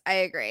 Yes, I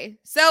agree.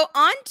 So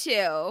on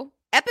to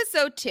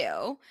episode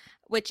 2,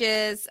 which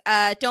is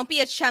Don't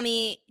Get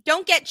Chummy,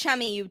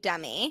 You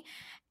Dummy.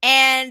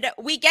 And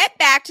we get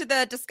back to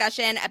the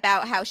discussion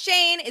about how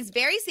Shane is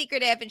very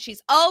secretive and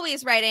she's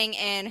always writing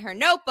in her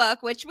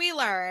notebook, which we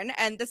learn,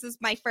 and this is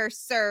my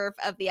first serve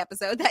of the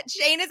episode, that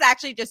Shane is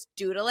actually just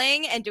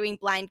doodling and doing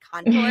blind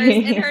contours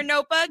in her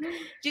notebook.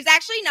 She's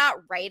actually not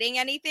writing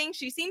anything.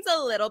 She seems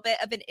a little bit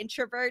of an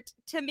introvert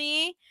to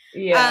me.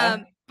 Yeah.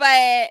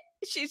 But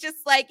she's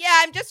just like,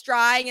 yeah, I'm just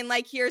drawing, and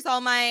like, here's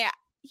all my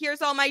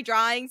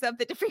drawings of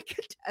the different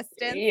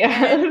contestants.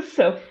 Yeah, it's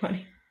so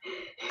funny.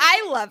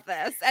 I love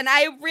this, and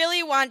I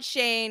really want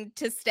Shane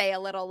to stay a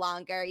little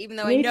longer, even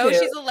though I know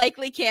she's a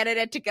likely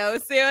candidate to go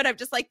soon. I'm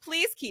just like,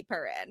 please keep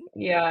her in.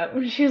 Yeah,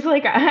 she's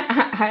like,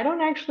 I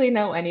don't actually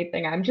know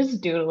anything. I'm just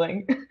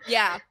doodling.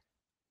 Yeah.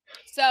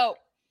 So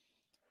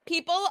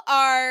people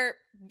are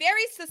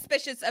very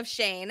suspicious of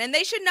Shane, and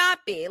they should not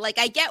be. Like,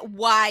 I get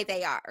why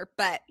they are,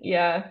 but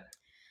yeah.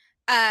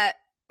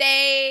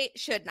 They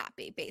should not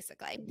be,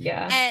 basically.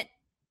 Yeah. And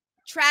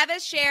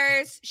Travis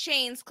shares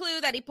Shane's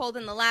clue that he pulled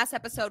in the last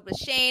episode with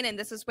Shane, and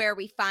this is where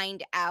we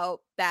find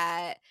out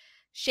that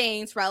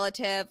Shane's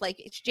relative,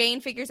 like Jane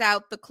figures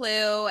out the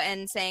clue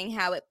and saying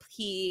how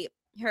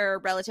her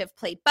relative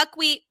played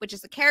Buckwheat, which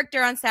is a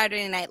character on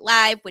Saturday Night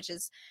Live, which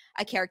is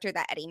a character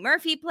that Eddie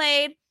Murphy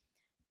played.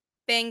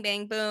 Bang,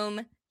 bang,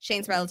 boom.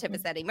 Shane's relative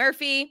is Eddie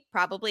Murphy,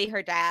 probably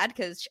her dad,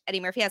 because Eddie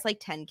Murphy has like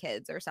 10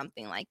 kids or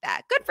something like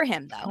that. Good for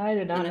him, though. I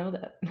did not know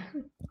that.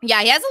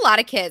 Yeah, he has a lot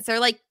of kids.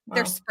 They're like,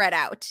 they're spread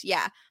out.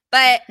 Yeah.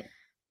 But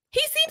he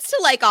seems to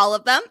like all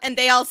of them, and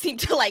they all seem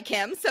to like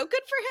him. So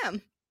good for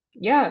him.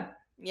 Yeah.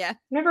 Yeah.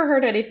 Never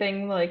heard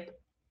anything like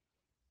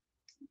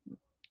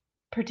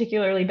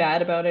particularly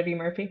bad about Eddie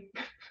Murphy.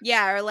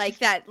 Yeah, or like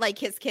that, like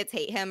his kids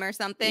hate him or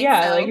something.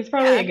 Yeah, so, like he's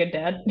probably a good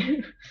dad.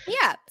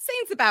 Yeah,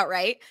 seems about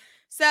right.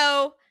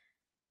 So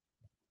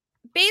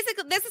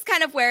basically, this is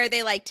kind of where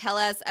they like tell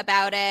us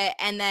about it.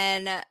 And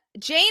then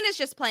Jane is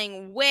just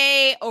playing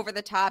way over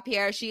the top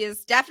here. She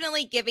is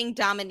definitely giving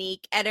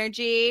Dominique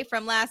energy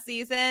from last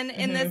season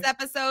in this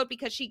episode,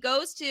 because she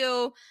goes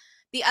to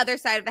the other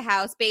side of the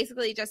house,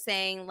 basically just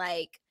saying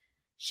like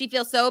she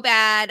feels so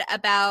bad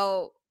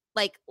about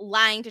like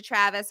lying to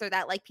Travis, or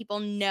that like people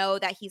know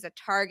that he's a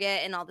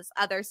target and all this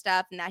other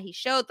stuff, and that he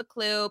showed the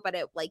clue, but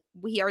it like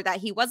that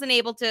he wasn't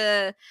able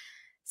to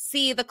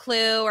see the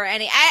clue or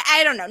any.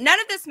 I don't know. None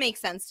of this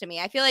makes sense to me.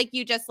 I feel like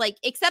you just like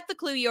accept the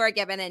clue you are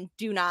given and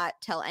do not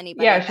tell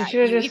anybody. Yeah, she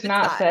should have just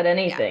not said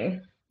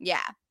anything. Yeah.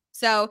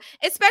 So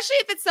especially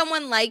if it's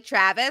someone like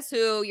Travis,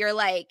 who you're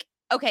like,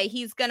 okay,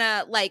 he's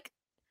gonna like,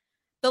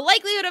 the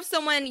likelihood of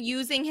someone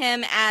using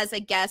him as a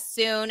guest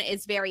soon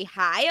is very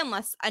high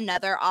unless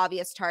another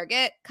obvious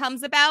target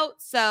comes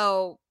about.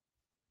 So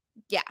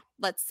yeah,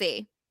 let's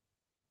see.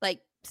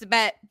 Like,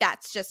 but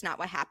that's just not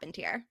what happened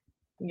here.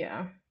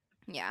 Yeah.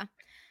 Yeah.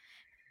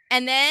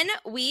 And then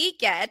we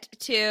get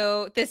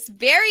to this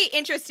very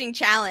interesting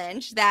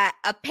challenge that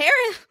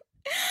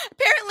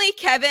apparently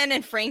Kevin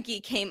and Frankie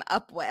came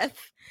up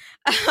with.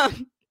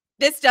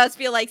 This does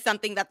feel like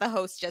something that the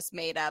host just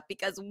made up,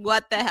 because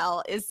what the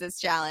hell is this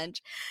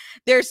challenge?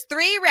 There's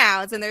 3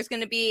 rounds, and there's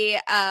going to be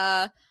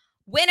a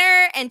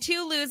winner and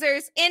 2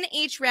 losers in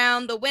each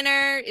round. The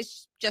winner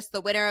is just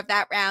the winner of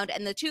that round,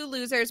 and the 2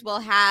 losers will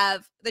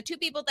have, the 2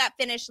 people that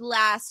finish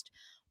last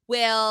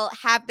will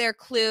have a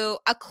clue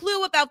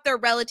about their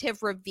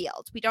relative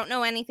revealed. We don't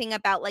know anything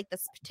about like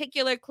this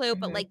particular clue,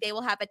 but like they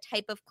will have a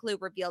type of clue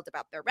revealed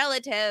about their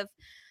relative.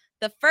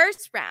 The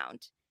first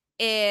round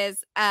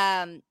is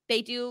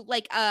they do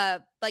like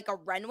a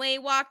runway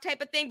walk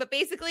type of thing, but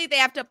basically they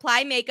have to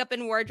apply makeup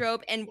and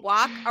wardrobe and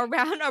walk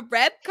around a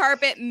red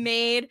carpet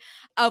made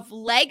of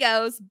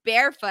Legos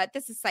barefoot.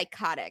 This is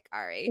psychotic,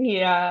 Ari.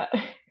 Yeah.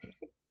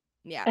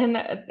 Yeah.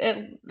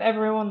 And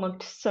everyone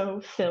looked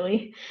so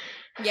silly.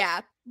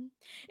 Yeah.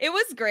 It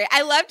was great.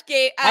 I loved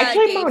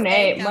actually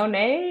Monet.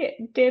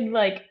 Monet did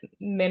like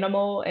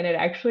minimal, and it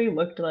actually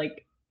looked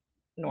like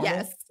normal.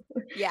 Yes.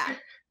 Yeah.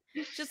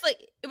 Just like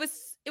it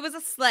was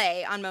a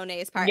sleigh on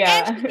Monet's part.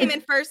 Yeah. And she came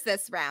in first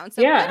this round.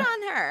 So good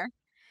on her.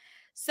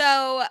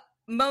 So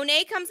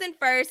Monet comes in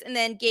first, and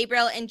then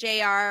Gabriel and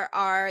JR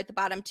are the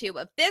bottom 2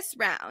 of this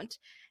round.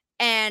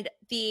 And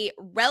the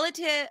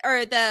relative,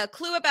 or the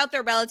clue about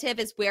their relative,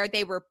 is where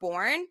they were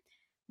born.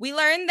 We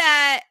learned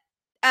that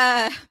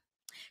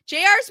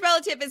JR's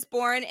relative is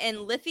born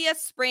in Lithia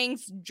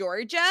Springs,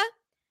 Georgia.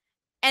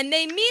 And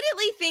they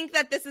immediately think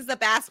that this is a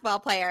basketball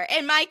player.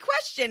 And my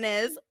question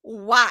is,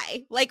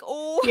 why? Like,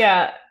 oh.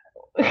 Yeah.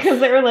 Because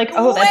they were like,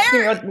 oh, that's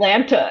near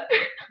Atlanta.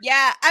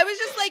 Yeah. I was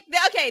just like,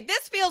 okay,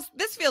 this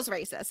feels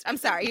racist. I'm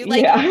sorry.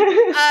 Like,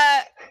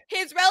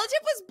 his relative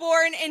was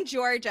born in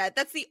Georgia.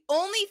 That's the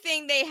only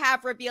thing they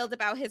have revealed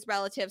about his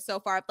relative so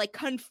far, like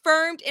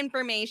confirmed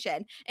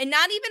information. And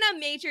not even a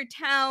major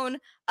town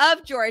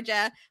of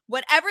Georgia.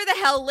 Whatever the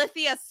hell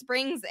Lithia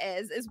Springs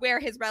is where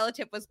his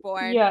relative was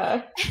born.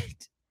 Yeah.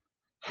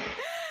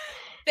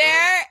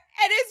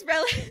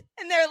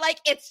 And they're like,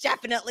 it's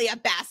definitely a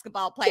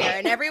basketball player,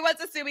 and everyone's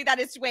assuming that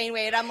it's Dwayne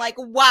Wade. I'm like,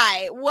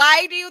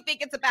 why do you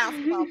think it's a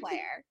basketball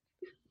player?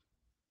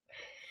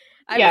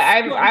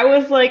 I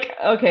was like,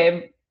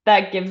 okay,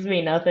 that gives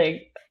me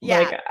nothing. Yeah.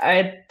 Like,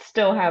 I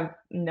still have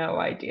no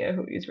idea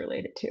who he's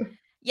related to.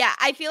 Yeah,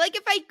 I feel like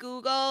if I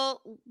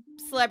Google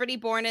celebrity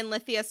born in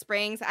Lithia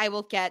Springs, I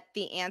will get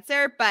the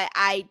answer, but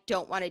I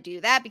don't want to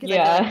do that because I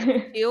feel like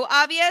it's too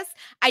obvious.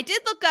 I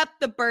did look up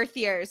the birth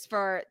years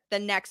for the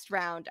next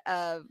round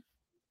of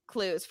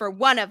clues for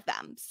one of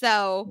them.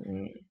 So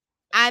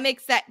I'm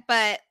excited,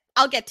 but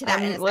I'll get to that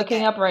in a second. I'm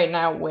looking up right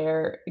now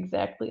where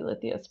exactly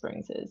Lithia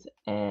Springs is,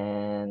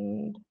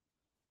 and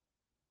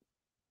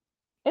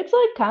it's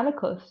like kind of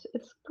close.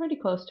 It's pretty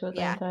close to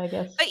Atlanta, I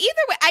guess. But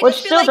either way, which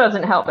still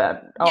doesn't help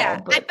at all. Yeah,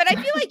 but I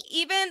feel like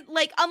even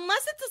like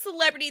unless it's a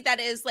celebrity that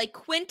is like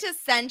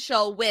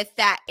quintessential with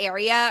that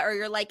area, or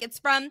you're like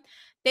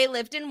they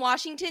lived in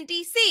Washington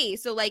D.C.,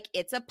 so like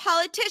it's a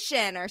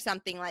politician or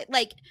something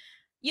like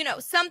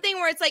something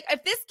where it's like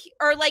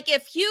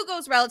if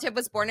Hugo's relative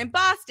was born in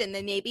Boston,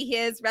 then maybe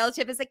his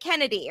relative is a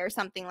Kennedy or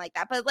something like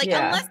that. But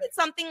unless it's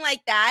something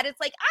like that, it's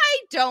like, I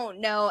don't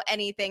know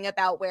anything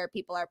about where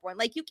people are born.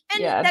 Like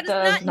that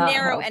does not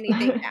narrow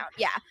anything down.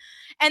 Yeah.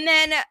 And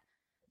then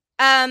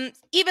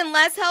even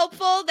less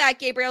helpful that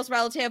Gabriel's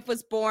relative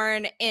was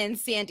born in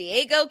San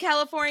Diego,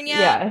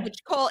 California,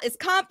 which Cole is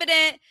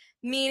confident,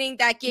 meaning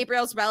that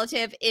Gabriel's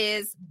relative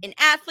is an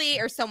athlete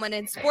or someone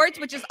in sports,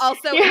 which is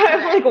also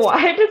I'm like,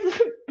 why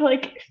does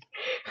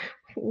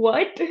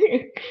what?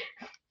 It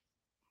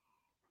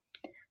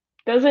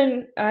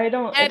doesn't add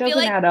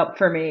up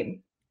for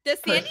me. Does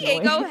San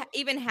Diego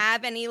even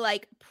have any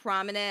like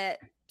prominent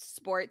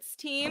sports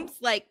teams?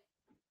 Like,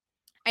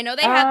 I know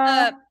they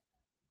have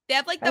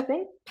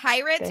the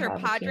Pirates or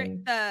Padres.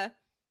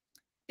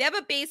 They have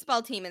a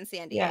baseball team in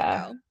San Diego.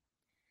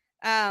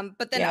 Yeah.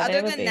 But then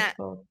other than that,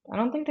 I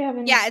don't think they have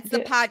any. Yeah, it's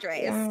the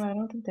Padres. I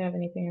don't think they have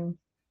anything else.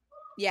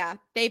 Yeah,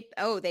 they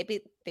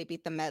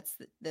beat the Mets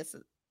this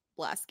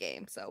last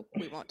game, so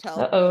we won't tell.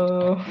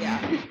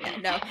 Yeah,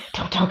 no.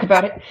 Don't talk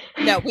about it.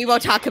 No, we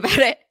won't talk about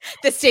it.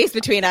 This stays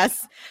between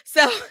us.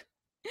 So,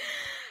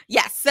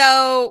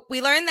 so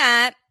we learned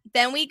that.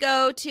 Then we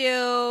go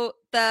to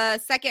the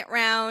second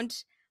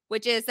round,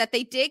 which is that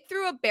they dig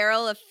through a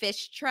barrel of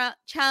fish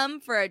chum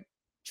for a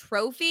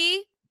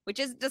trophy, which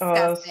is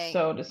disgusting.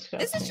 Oh, so disgusting.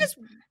 This is just,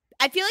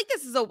 I feel like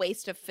this is a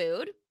waste of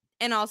food.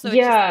 And also it's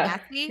just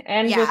nasty.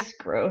 And just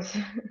gross.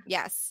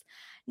 Yes.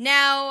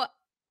 Now,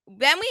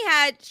 then we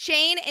had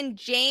Shane and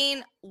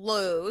Jane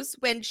lose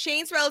when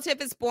Shane's relative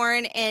is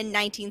born in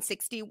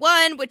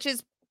 1961, which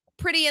is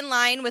pretty in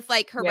line with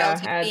like her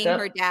relative being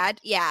her dad.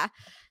 Yeah.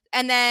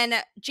 And then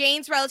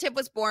Jane's relative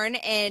was born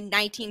in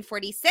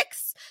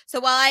 1946.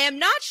 So while I am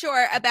not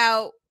sure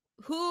about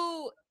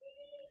who,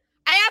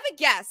 I have a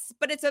guess,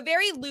 but it's a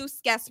very loose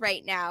guess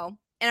right now.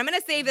 And I'm going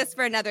to save this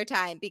for another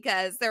time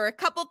because there are a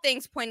couple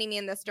things pointing me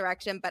in this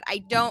direction, but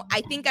I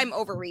think I'm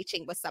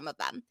overreaching with some of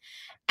them.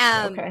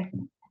 Okay.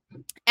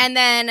 And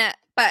then,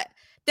 but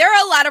there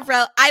are a lot of,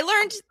 I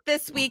learned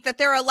this week that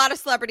there are a lot of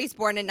celebrities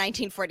born in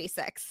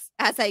 1946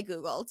 as I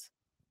Googled.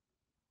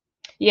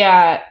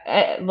 Yeah.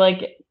 It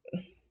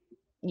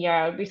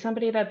would be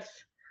somebody that's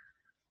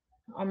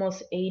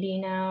almost 80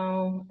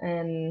 now.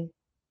 And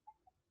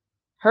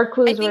her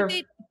clues were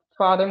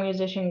father,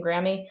 musician,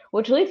 Grammy,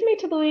 which leads me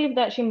to believe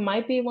that she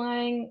might be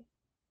lying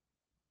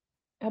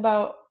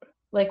about,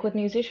 like with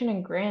musician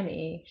and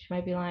Grammy, she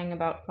might be lying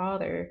about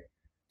father.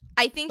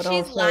 I think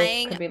she's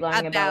lying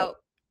about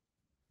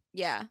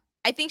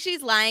I think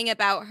she's lying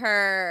about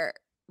her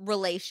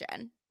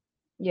relation.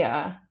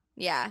 Yeah.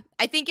 Yeah.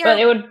 I think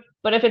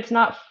but if it's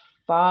not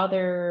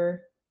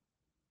father,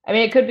 I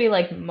mean, it could be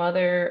like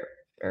mother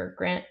or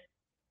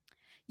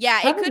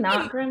Yeah, it could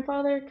not be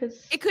grandfather,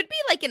 because it could be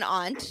like an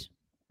aunt.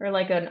 Or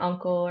like an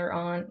uncle or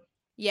aunt.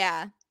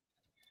 Yeah.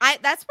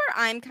 That's where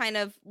I'm kind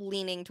of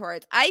leaning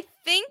towards. I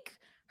think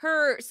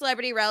her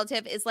celebrity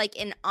relative is like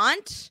an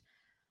aunt,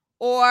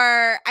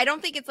 or I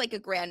don't think it's like a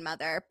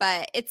grandmother,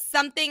 but it's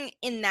something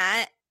in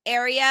that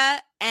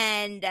area,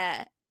 and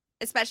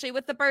especially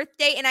with the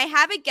birthday. And I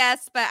have a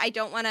guess, but I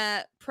don't want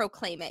to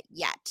proclaim it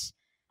yet.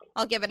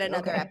 I'll give it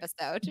another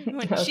episode.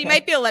 She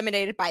might be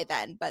eliminated by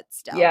then, but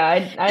still.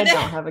 Yeah, I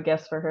don't have a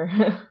guess for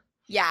her.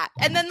 Yeah.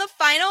 And then the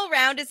final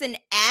round is an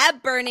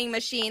ab burning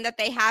machine that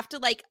they have to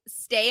like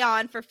stay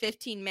on for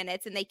 15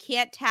 minutes and they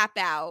can't tap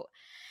out.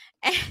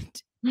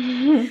 And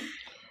Hugo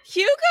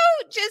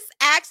just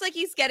acts like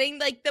he's getting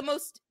like the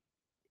most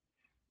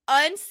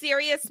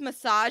unserious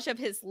massage of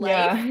his life.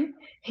 Yeah.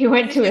 He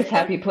went to his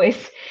happy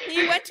place.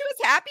 He went to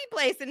his happy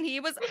place and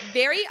he was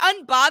very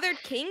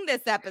unbothered king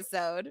this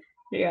episode.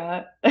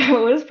 Yeah. It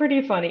was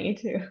pretty funny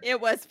too. It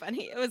was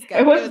funny. It was good.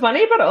 It was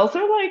funny, but also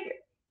like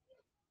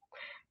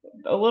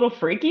a little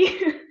freaky.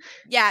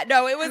 Yeah,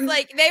 no, it was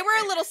like they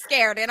were a little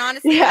scared, and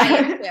honestly, I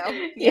am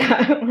too.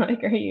 Yeah, I'm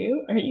like, are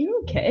you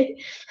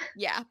okay?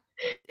 Yeah.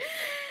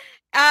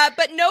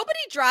 But nobody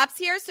drops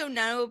here, so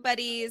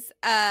nobody's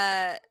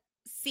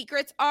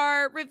secrets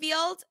are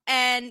revealed.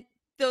 And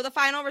though the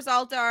final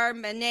result are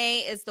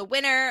Monet is the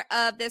winner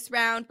of this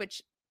round,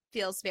 which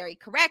feels very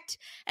correct.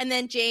 And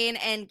then Jane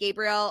and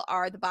Gabriel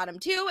are the bottom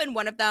two, and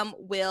one of them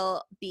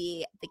will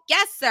be the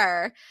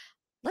guesser.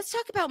 Let's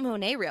talk about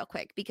Monet real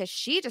quick, because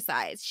she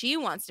decides she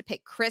wants to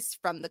pick Chris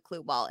from the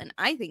clue wall. And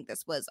I think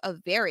this was a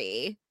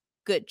very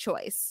good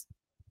choice.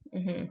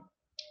 Mm-hmm.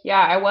 Yeah,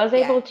 I was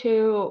able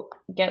to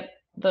get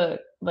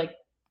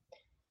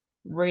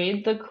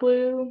read the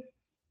clue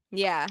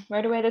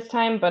right away this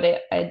time, but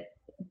I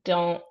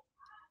don't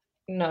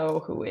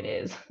know who it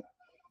is.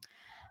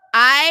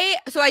 I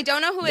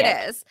don't know who it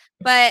is,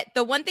 but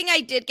the one thing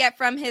I did get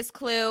from his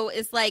clue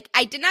is like,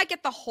 I did not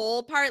get the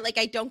whole part. Like,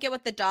 I don't get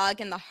what the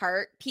dog and the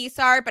heart piece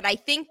are, but I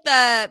think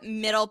the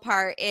middle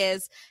part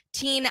is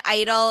Teen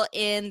Idol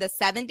in the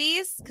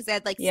 70s, because they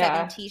had like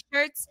 7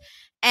 t-shirts.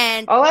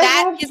 And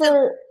I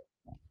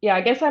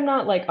guess I'm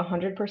not like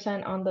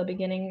 100% on the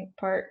beginning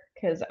part,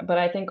 but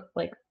I think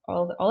like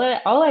all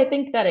I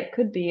think that it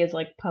could be is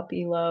like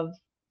Puppy Love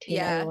teen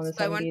Yeah, idol in the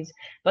so I want- 70s.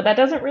 But that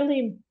doesn't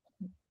really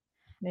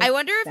make I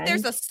wonder if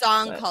there's a sense,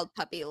 song but- called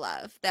Puppy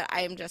Love that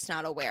I am just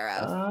not aware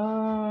of.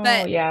 Oh,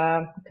 But-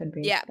 yeah, could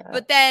be. Yeah, that.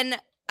 but then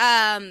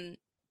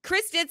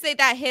Chris did say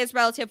that his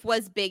relative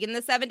was big in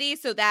the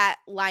 70s, so that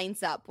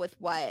lines up with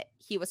what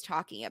he was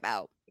talking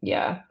about.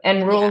 Yeah,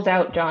 and rules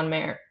out John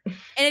Mayer.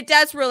 And it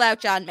does rule out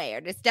John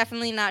Mayer. It's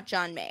definitely not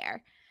John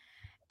Mayer.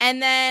 And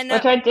then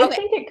Which I did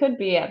think it could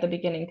be at the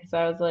beginning, because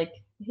I was like,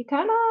 he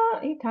kind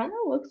of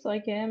looks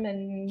like him,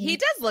 and he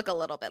does look a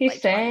little bit he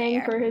like John sang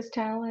Mayer. for his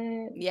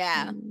talent.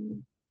 Yeah.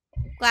 Mm,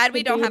 Glad we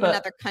could don't be, have but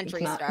another country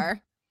it's not. star.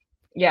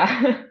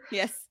 Yeah.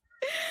 Yes.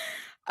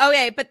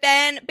 Okay, but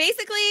then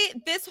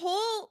basically this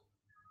whole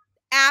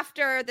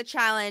after the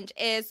challenge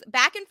is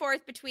back and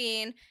forth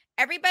between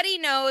everybody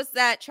knows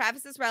that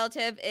Travis's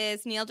relative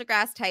is Neil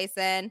deGrasse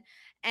Tyson,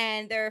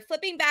 and they're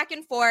flipping back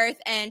and forth,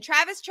 and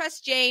Travis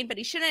trusts Jane, but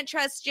he shouldn't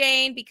trust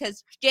Jane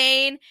because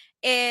Jane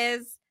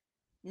is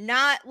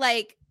not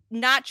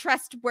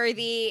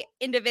trustworthy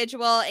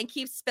individual and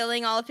keeps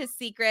spilling all of his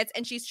secrets,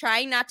 and she's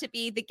trying not to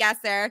be the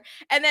guesser.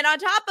 And then on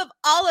top of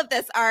all of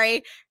this,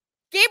 Ari,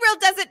 Gabriel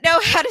doesn't know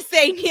how to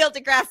say Neil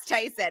deGrasse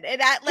Tyson. And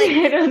that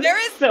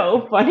there is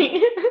so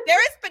funny.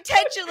 There is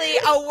potentially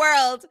a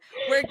world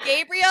where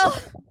Gabriel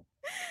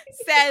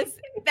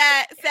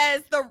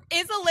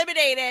is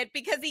eliminated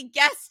because he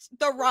guessed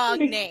the wrong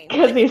name.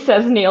 Because he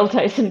says Neil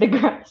Tyson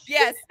deGrasse.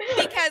 Yes,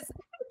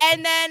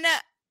 and then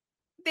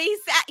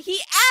he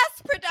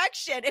asked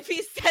production if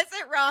he says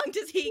it wrong,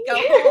 does he go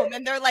home?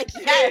 And they're like,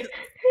 yes.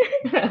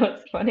 That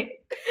was funny.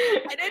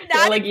 I did not.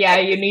 They're like, yeah,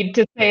 you need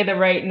to say the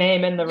right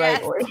name in the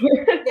right order.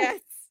 Yes.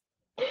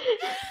 And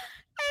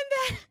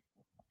then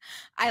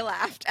I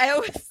laughed. I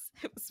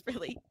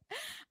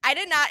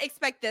did not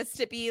expect this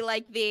to be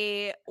like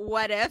the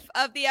what if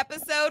of the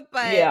episode,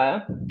 but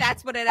yeah,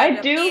 that's what it ended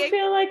I do up being.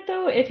 feel like,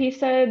 though, if he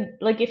said,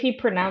 like, if he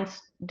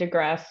pronounced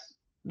deGrasse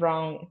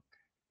wrong,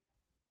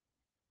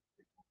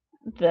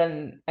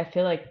 then I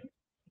feel like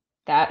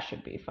that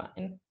should be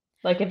fine.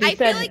 Like, if he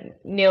said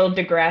Neil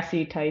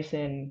deGrasse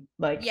Tyson,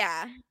 like,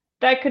 yeah,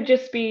 that could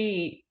just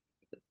be,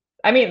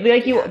 I mean,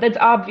 like, that's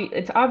obvious.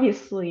 It's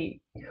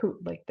obviously who,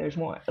 like, there's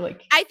more,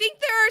 like, I think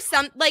there are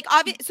some, like,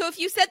 obvious. So if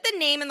you said the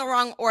name in the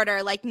wrong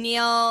order, like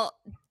Neil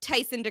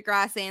Tyson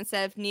deGrasse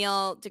instead of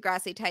Neil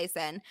deGrasse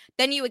Tyson,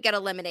 then you would get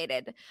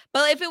eliminated.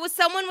 But if it was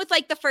someone with,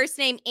 like, the first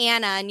name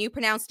Anna and you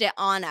pronounced it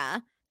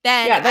Anna,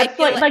 then yeah, that's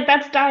like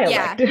that's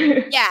dialect.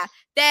 Yeah,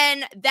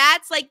 then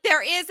that's like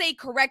there is a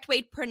correct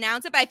way to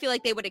pronounce it, but I feel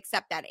like they would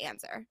accept that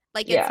answer.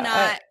 Like it's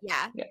not,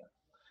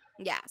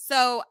 yeah.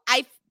 So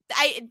I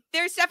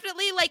there's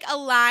definitely like a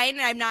line,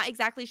 and I'm not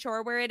exactly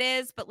sure where it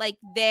is, but like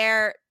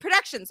their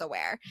production's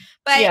aware.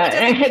 But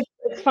yeah,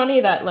 it's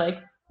funny that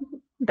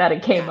that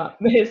it came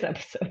up in this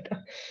episode.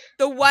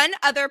 The one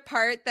other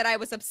part that I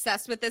was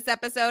obsessed with this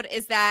episode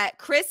is that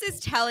Chris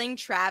is telling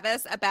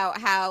Travis about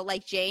how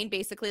like Jane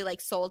basically like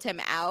sold him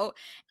out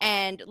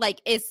and like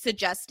is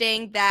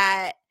suggesting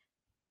that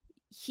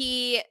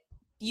he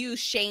use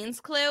Shane's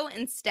clue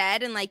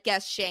instead and like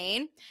guess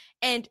Shane.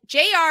 And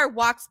JR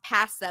walks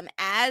past them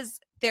as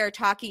they're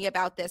talking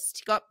about this,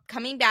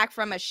 coming back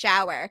from a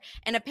shower,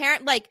 and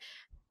apparently like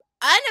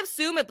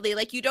unassumably,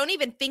 like you don't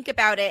even think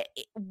about it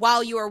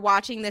while you are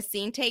watching this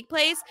scene take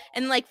place,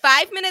 and like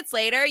 5 minutes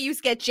later you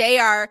get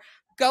JR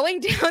going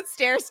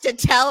downstairs to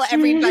tell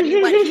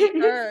everybody what he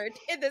heard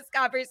in this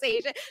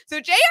conversation. So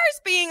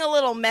JR's being a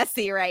little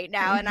messy right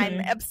now, and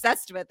I'm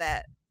obsessed with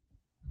it.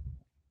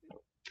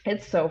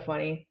 It's so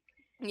funny.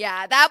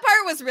 Yeah, that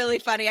part was really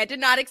funny. I did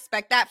not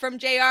expect that from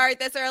JR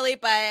this early,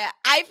 but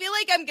I feel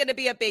like I'm gonna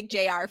be a big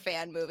JR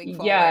fan moving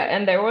forward. Yeah,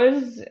 and there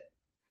was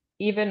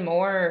even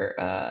more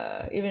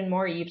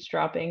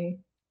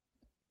eavesdropping.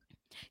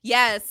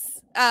 Yes.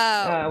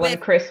 When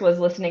Chris was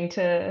listening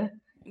to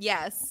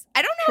yes.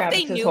 I don't know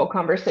Travis's if they knew whole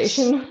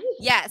conversation.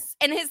 Yes.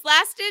 In his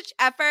last ditch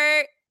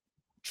effort,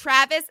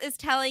 Travis is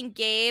telling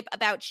Gabe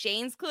about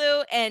Shane's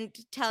clue and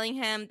telling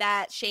him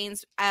that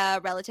Shane's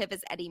relative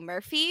is Eddie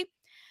Murphy,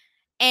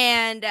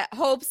 and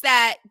hopes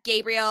that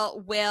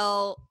Gabriel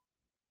will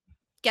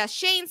guess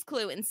Shane's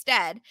clue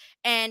instead.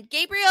 And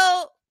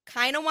Gabriel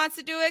kind of wants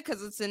to do it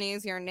because it's an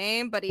easier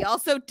name, but he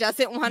also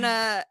doesn't want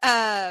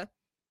to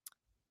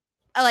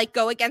like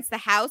go against the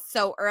house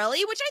so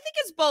early, which I think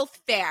is both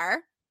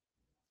fair.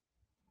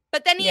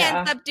 But then he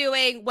ends up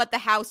doing what the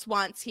house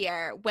wants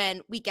here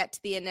when we get to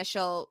the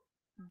initial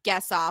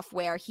guess off,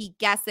 where he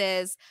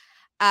guesses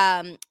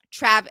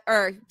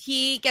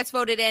he gets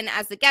voted in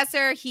as the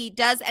guesser. He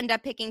does end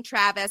up picking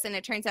Travis, and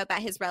it turns out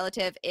that his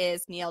relative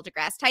is Neil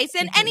deGrasse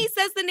Tyson, and he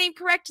says the name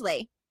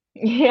correctly.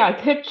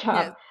 Yeah, good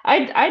job.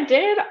 Yeah.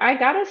 I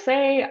gotta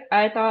say,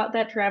 I thought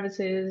that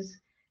Travis's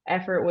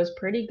effort was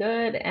pretty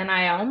good, and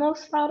I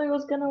almost thought it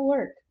was gonna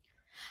work.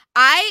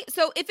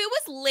 So if it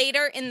was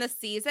later in the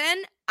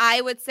season,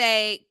 I would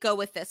say go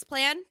with this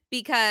plan,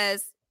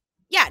 because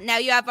now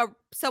you have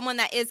someone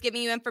that is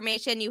giving you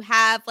information. You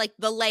have like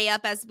the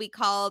layup, as we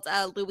called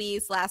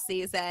Louise last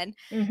season,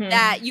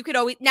 that you could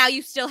always, now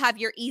you still have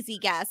your easy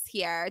guess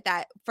here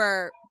that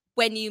for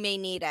when you may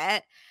need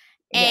it.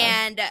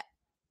 and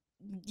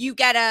you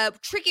get a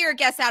trickier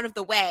guess out of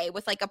the way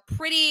with like a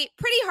pretty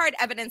hard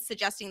evidence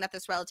suggesting that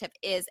this relative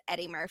is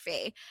Eddie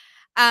Murphy.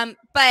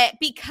 But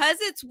because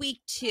it's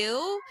week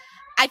 2,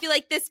 I feel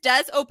like this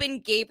does open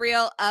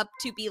Gabriel up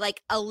to be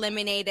like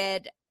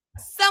eliminated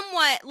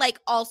somewhat like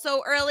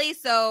also early.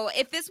 So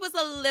if this was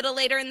a little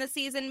later in the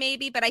season,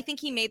 maybe, but I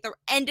think he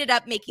ended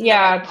up making the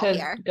right call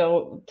here.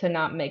 To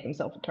not make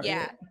himself a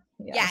target.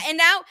 Yeah. And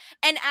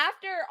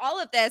after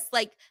all of this,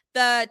 like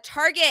the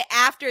target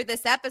after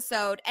this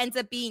episode ends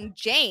up being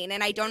Jane.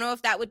 And I don't know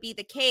if that would be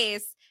the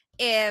case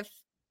if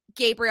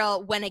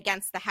Gabriel went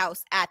against the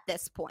house at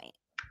this point.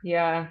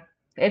 Yeah,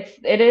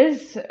 it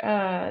is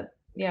a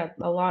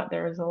lot.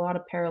 There's a lot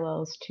of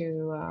parallels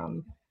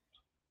to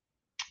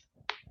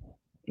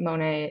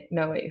Dominique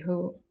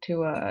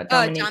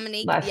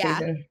last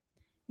season.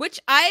 Which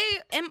I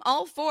am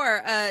all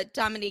for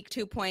Dominique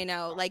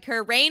 2.0. Like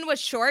her reign was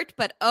short,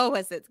 but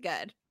was it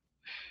good.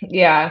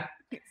 Yeah.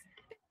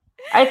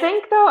 I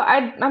think though,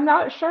 I'm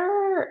not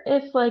sure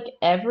if like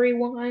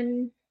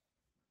everyone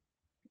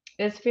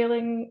is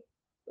feeling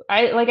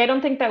I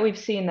don't think that we've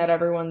seen that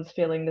everyone's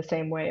feeling the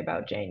same way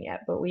about Jane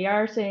yet, but we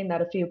are seeing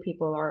that a few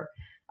people are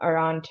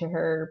onto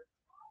her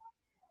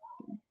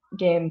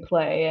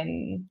gameplay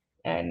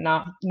and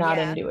not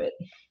into it.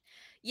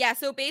 Yeah,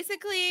 so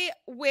basically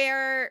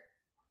where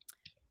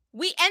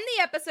we end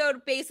the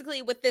episode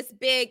basically with this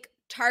big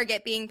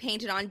target being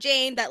painted on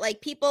Jane that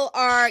like people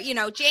are,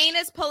 Jane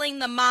is pulling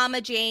the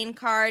Mama Jane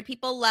card.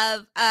 People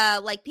love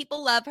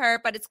her,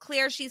 but it's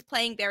clear she's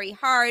playing very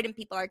hard and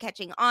people are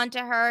catching on to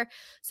her.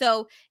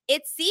 So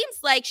it seems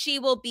like she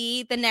will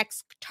be the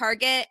next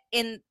target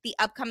in the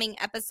upcoming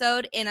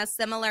episode in a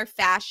similar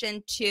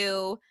fashion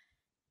to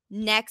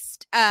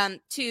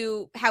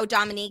to how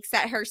Dominique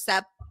set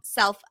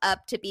herself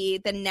up to be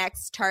the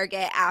next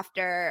target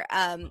after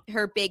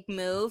her big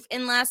move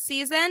in last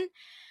season.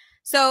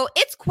 So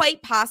it's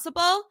quite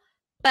possible,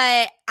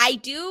 but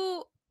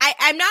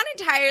I'm not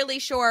entirely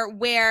sure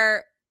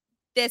where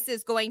this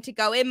is going to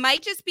go. It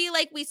might just be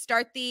like we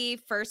start the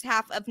first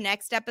half of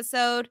next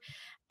episode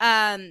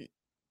like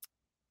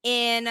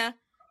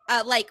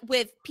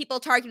with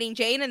people targeting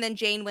Jane and then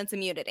Jane wins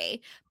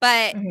immunity.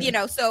 But,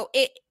 so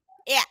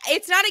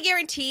it's not a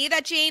guarantee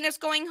that Jane is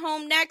going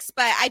home next,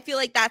 but I feel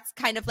like that's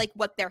kind of like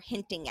what they're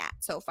hinting at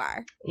so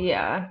far.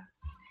 Yeah.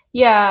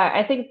 Yeah,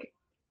 I think,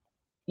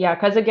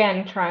 because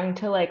again, trying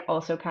to like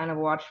also kind of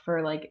watch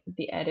for like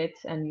the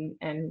edits and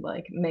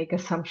like make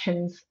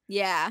assumptions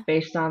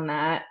based on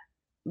that.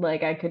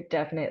 Like I could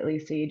definitely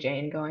see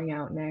Jane going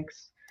out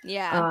next.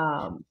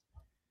 Yeah.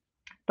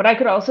 But I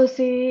could also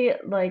see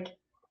like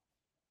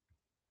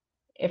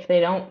if they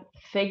don't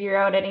figure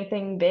out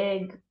anything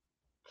big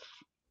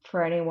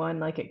for anyone,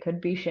 like it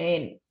could be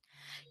Shane.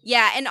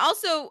 Yeah, and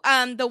also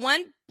the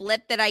one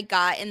blip that I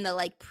got in the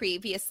like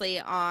previously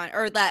on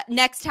or the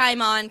next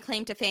time on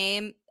Claim to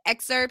Fame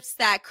excerpts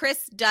that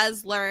Chris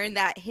does learn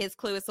that his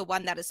clue is the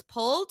one that is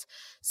pulled.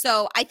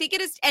 So I think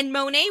it is, and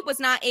Monet was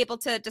not able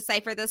to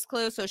decipher this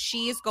clue, so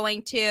she's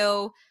going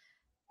to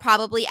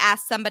probably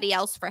ask somebody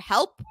else for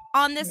help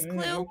on this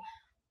clue.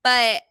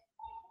 But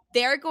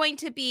they're going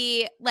to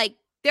be like,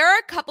 there are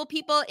a couple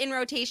people in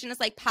rotation as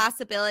like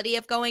possibility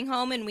of going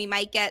home, and we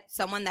might get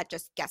someone that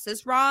just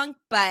guesses wrong,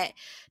 but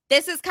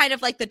this is kind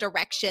of like the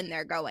direction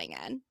they're going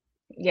in.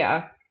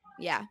 Yeah.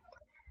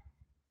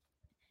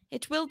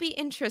 It will be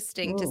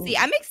interesting to see.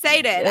 I'm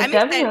excited. It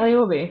definitely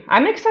will be.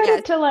 I'm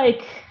excited to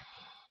like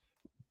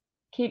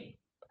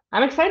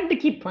I'm excited to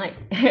keep playing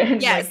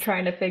and like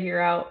trying to figure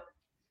out.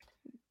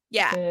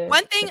 Yeah.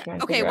 One thing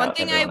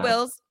I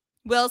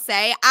will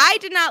say, I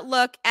did not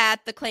look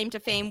at the Claim to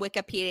Fame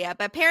Wikipedia,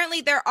 but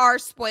apparently there are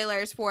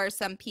spoilers for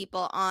some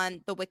people on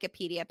the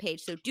Wikipedia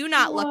page, so do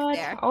not look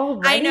there.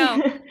 Already? I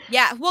know.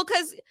 Yeah, well,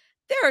 because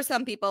there are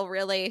some people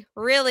really,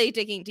 really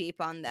digging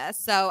deep on this.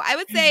 So I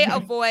would say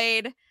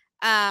avoid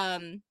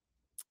the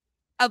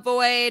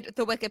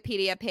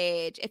Wikipedia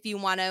page if you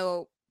want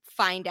to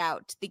find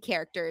out the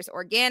characters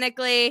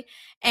organically,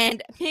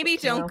 and maybe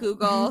don't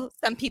Google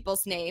some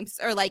people's names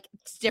or like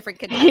different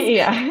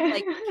contestants.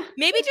 Like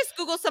maybe just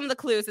Google some of the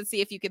clues and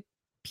see if you could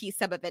piece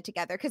some of it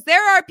together, because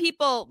there are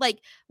people like,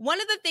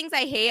 one of the things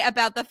I hate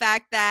about the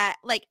fact that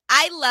like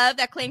I love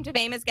that Claim to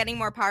Fame is getting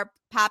more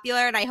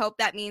popular, and I hope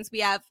that means we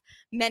have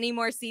many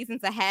more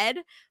seasons ahead,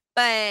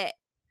 but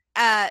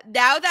now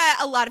that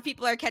a lot of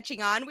people are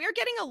catching on, we are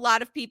getting a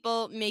lot of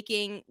people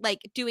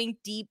doing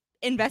deep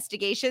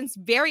investigations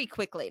very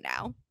quickly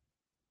now.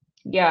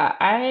 Yeah,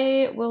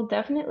 I will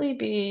definitely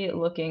be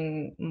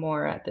looking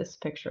more at this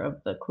picture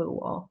of the clue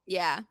wall.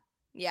 Yeah.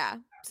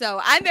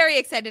 So I'm very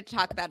excited to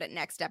talk about it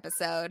next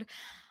episode.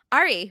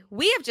 Ari,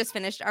 we have just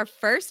finished our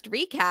first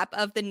recap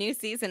of the new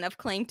season of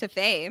Claim to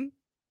Fame.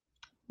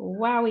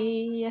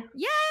 Wowie.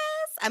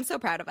 Yes, I'm so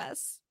proud of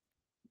us.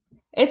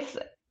 It's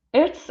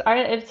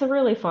a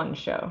really fun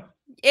show.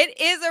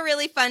 It is a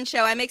really fun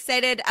show. I'm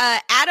excited.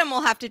 Adam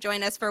will have to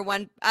join us for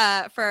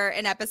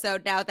an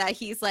episode now that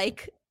he's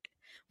like,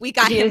 we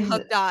got him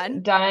hooked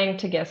on. Dying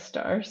to guest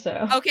star.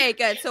 So okay,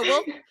 good. So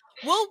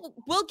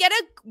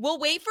We'll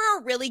wait for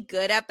a really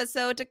good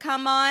episode to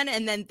come on,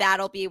 and then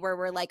that'll be where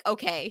we're like,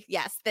 okay,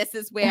 yes, this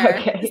is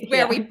where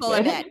we pull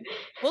him in.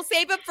 We'll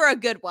save him for a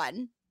good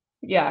one.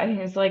 Yeah,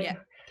 he's like,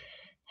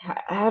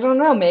 I don't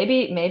know,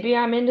 maybe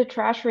I'm into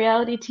trash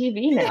reality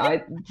TV now.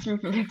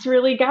 It's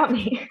really got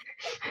me.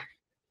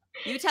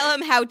 You tell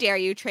him, how dare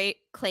you,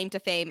 claim to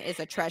fame is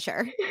a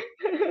treasure.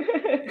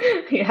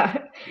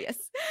 Yeah. Yes.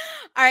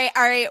 All right.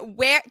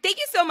 Thank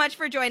you so much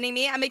for joining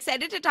me. I'm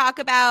excited to talk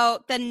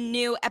about the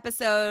new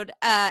episode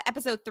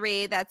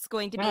 3 that's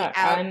going to be out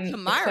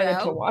tomorrow. I'm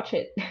excited to watch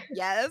it.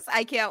 Yes,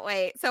 I can't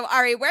wait. So,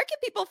 Ari, where can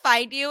people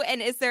find you?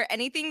 And is there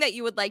anything that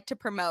you would like to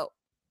promote?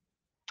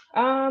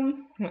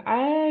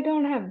 I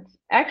don't have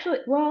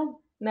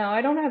no,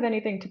 I don't have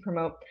anything to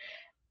promote.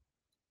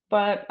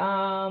 But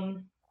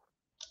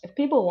if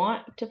people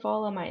want to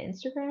follow my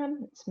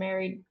Instagram, it's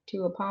married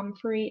to a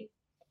pomfret.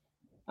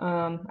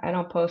 I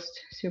don't post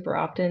super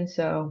often,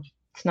 so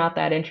it's not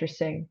that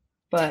interesting.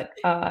 But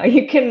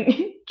you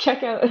can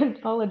check out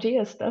all of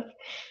Gia's stuff.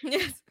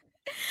 Yes.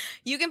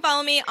 You can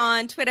follow me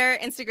on Twitter,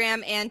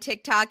 Instagram, and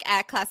TikTok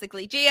at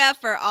Classically Gia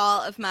for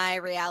all of my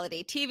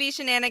reality TV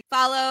shenanigans.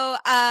 Follow,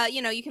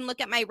 you can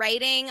look at my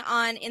writing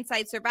on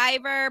Inside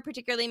Survivor,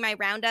 particularly my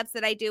roundups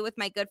that I do with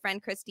my good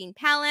friend Christine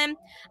Palin.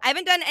 I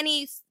haven't done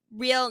any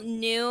real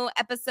new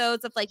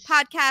episodes of like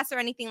podcasts or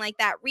anything like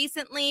that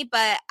recently,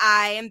 but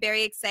I am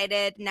very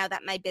excited now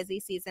that my busy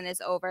season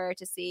is over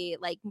to see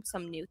like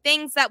some new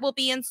things that will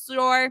be in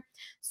store.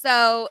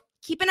 So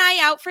keep an eye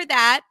out for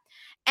that.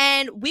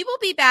 And we will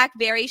be back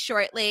very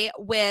shortly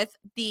with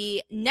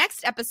the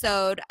next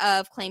episode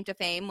of Claim to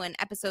Fame when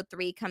episode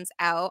 3 comes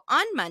out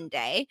on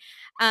Monday.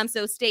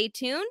 So stay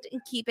tuned and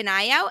keep an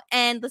eye out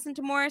and listen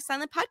to more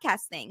silent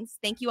podcast things.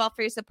 Thank you all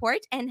for your support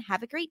and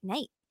have a great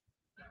night.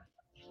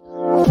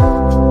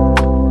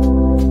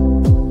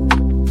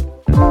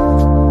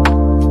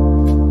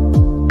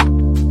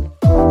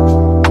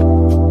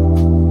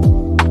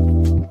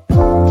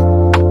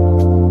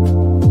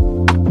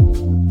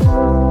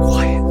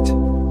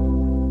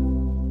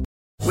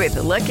 With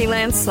the Lucky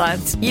Land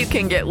Slots, you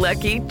can get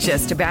lucky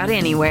just about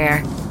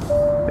anywhere.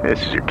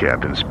 This is your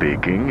captain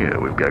speaking.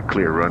 We've got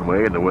clear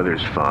runway and the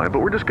weather's fine, but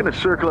we're just going to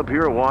circle up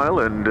here a while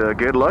and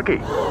get lucky.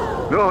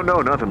 No,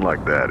 nothing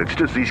like that. It's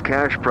just these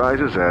cash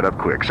prizes add up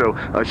quick. So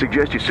I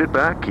suggest you sit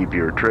back, keep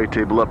your tray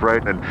table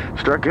upright, and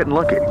start getting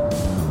lucky.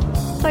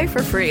 Play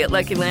for free at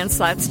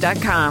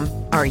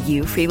LuckyLandSlots.com. Are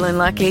you feeling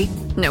lucky?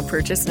 No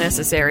purchase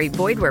necessary.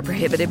 Void where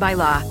prohibited by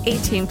law.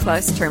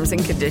 18+ terms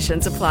and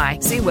conditions apply.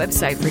 See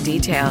website for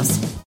details.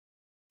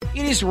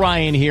 It is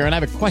Ryan here, and I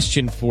have a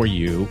question for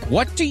you.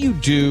 What do you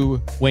do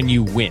when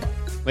you win?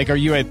 Like, are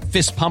you a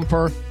fist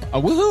pumper, a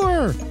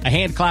woohooer, a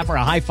hand clapper,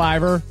 a high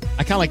fiver?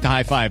 I kind of like the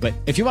high five, but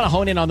if you want to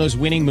hone in on those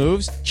winning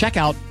moves, check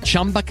out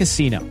Chumba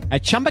Casino.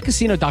 At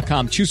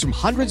ChumbaCasino.com, choose from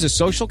hundreds of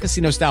social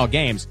casino-style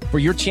games for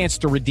your chance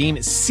to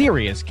redeem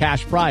serious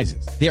cash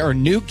prizes. There are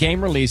new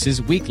game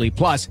releases weekly,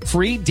 plus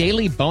free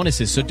daily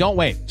bonuses, so don't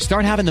wait.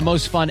 Start having the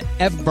most fun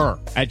ever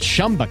at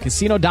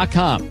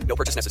ChumbaCasino.com. No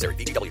purchase necessary.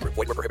 VGW. Void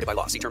where prohibited by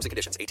law. See terms and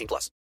conditions.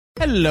 18+.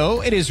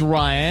 Hello, it is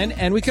Ryan,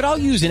 and we could all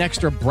use an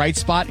extra bright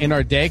spot in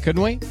our day,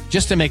 couldn't we?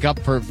 Just to make up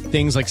for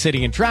things like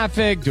sitting in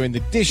traffic, doing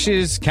the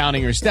dishes,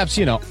 counting your steps,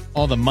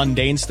 all the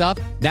mundane stuff.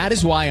 That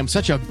is why I'm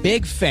such a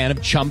big fan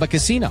of Chumba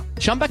Casino.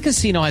 Chumba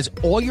Casino has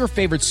all your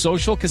favorite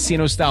social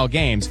casino-style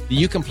games that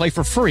you can play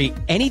for free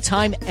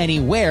anytime,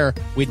 anywhere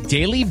with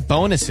daily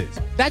bonuses.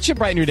 That should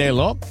brighten your day a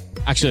little.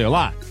 Actually, a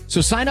lot.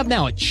 So sign up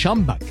now at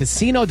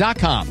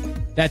ChumbaCasino.com.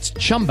 That's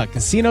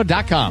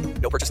ChumbaCasino.com.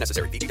 No purchase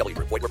necessary. VGW.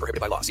 Void where prohibited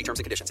by law. See terms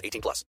and conditions.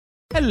 18+.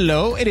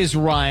 Hello, it is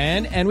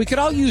Ryan, and we could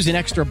all use an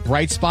extra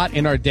bright spot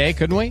in our day,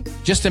 couldn't we?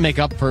 Just to make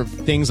up for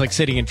things like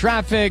sitting in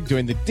traffic,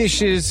 doing the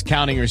dishes,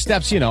 counting your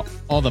steps,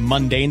 all the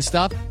mundane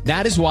stuff.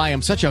 That is why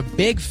I'm such a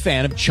big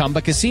fan of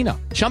Chumba Casino.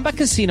 Chumba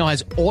Casino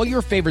has all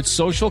your favorite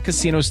social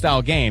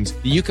casino-style games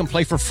that you can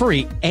play for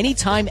free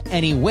anytime,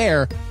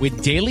 anywhere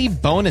with daily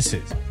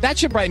bonuses. That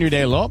should brighten your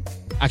day a little.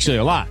 Actually,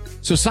 a lot.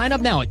 So sign up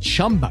now at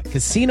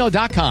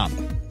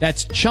ChumbaCasino.com.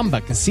 That's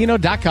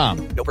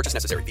ChumbaCasino.com. No purchase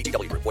necessary.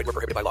 VGW. Void where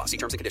prohibited by law. See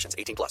terms and conditions.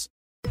 18+.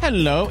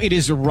 Hello, it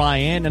is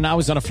Ryan, and I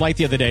was on a flight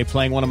the other day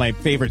playing one of my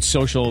favorite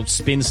social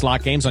spin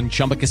slot games on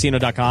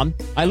ChumbaCasino.com.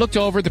 I looked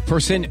over the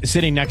person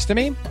sitting next to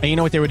me, and you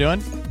know what they were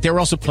doing? They were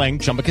also playing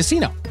Chumba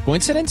Casino.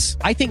 Coincidence?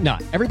 I think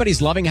not.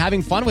 Everybody's loving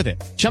having fun with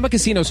it. Chumba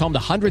Casino is home to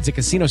hundreds of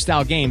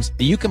casino-style games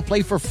that you can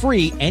play for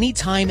free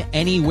anytime,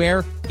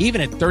 anywhere, even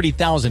at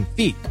 30,000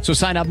 feet. So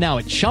sign up now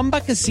at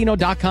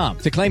ChumbaCasino.com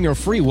to claim your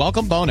free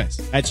welcome bonus.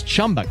 That's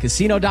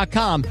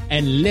ChumbaCasino.com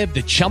and live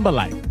the Chumba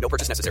life. No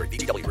purchase necessary.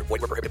 VGW. Void where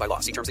prohibited by law.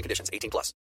 See terms and conditions. 18+.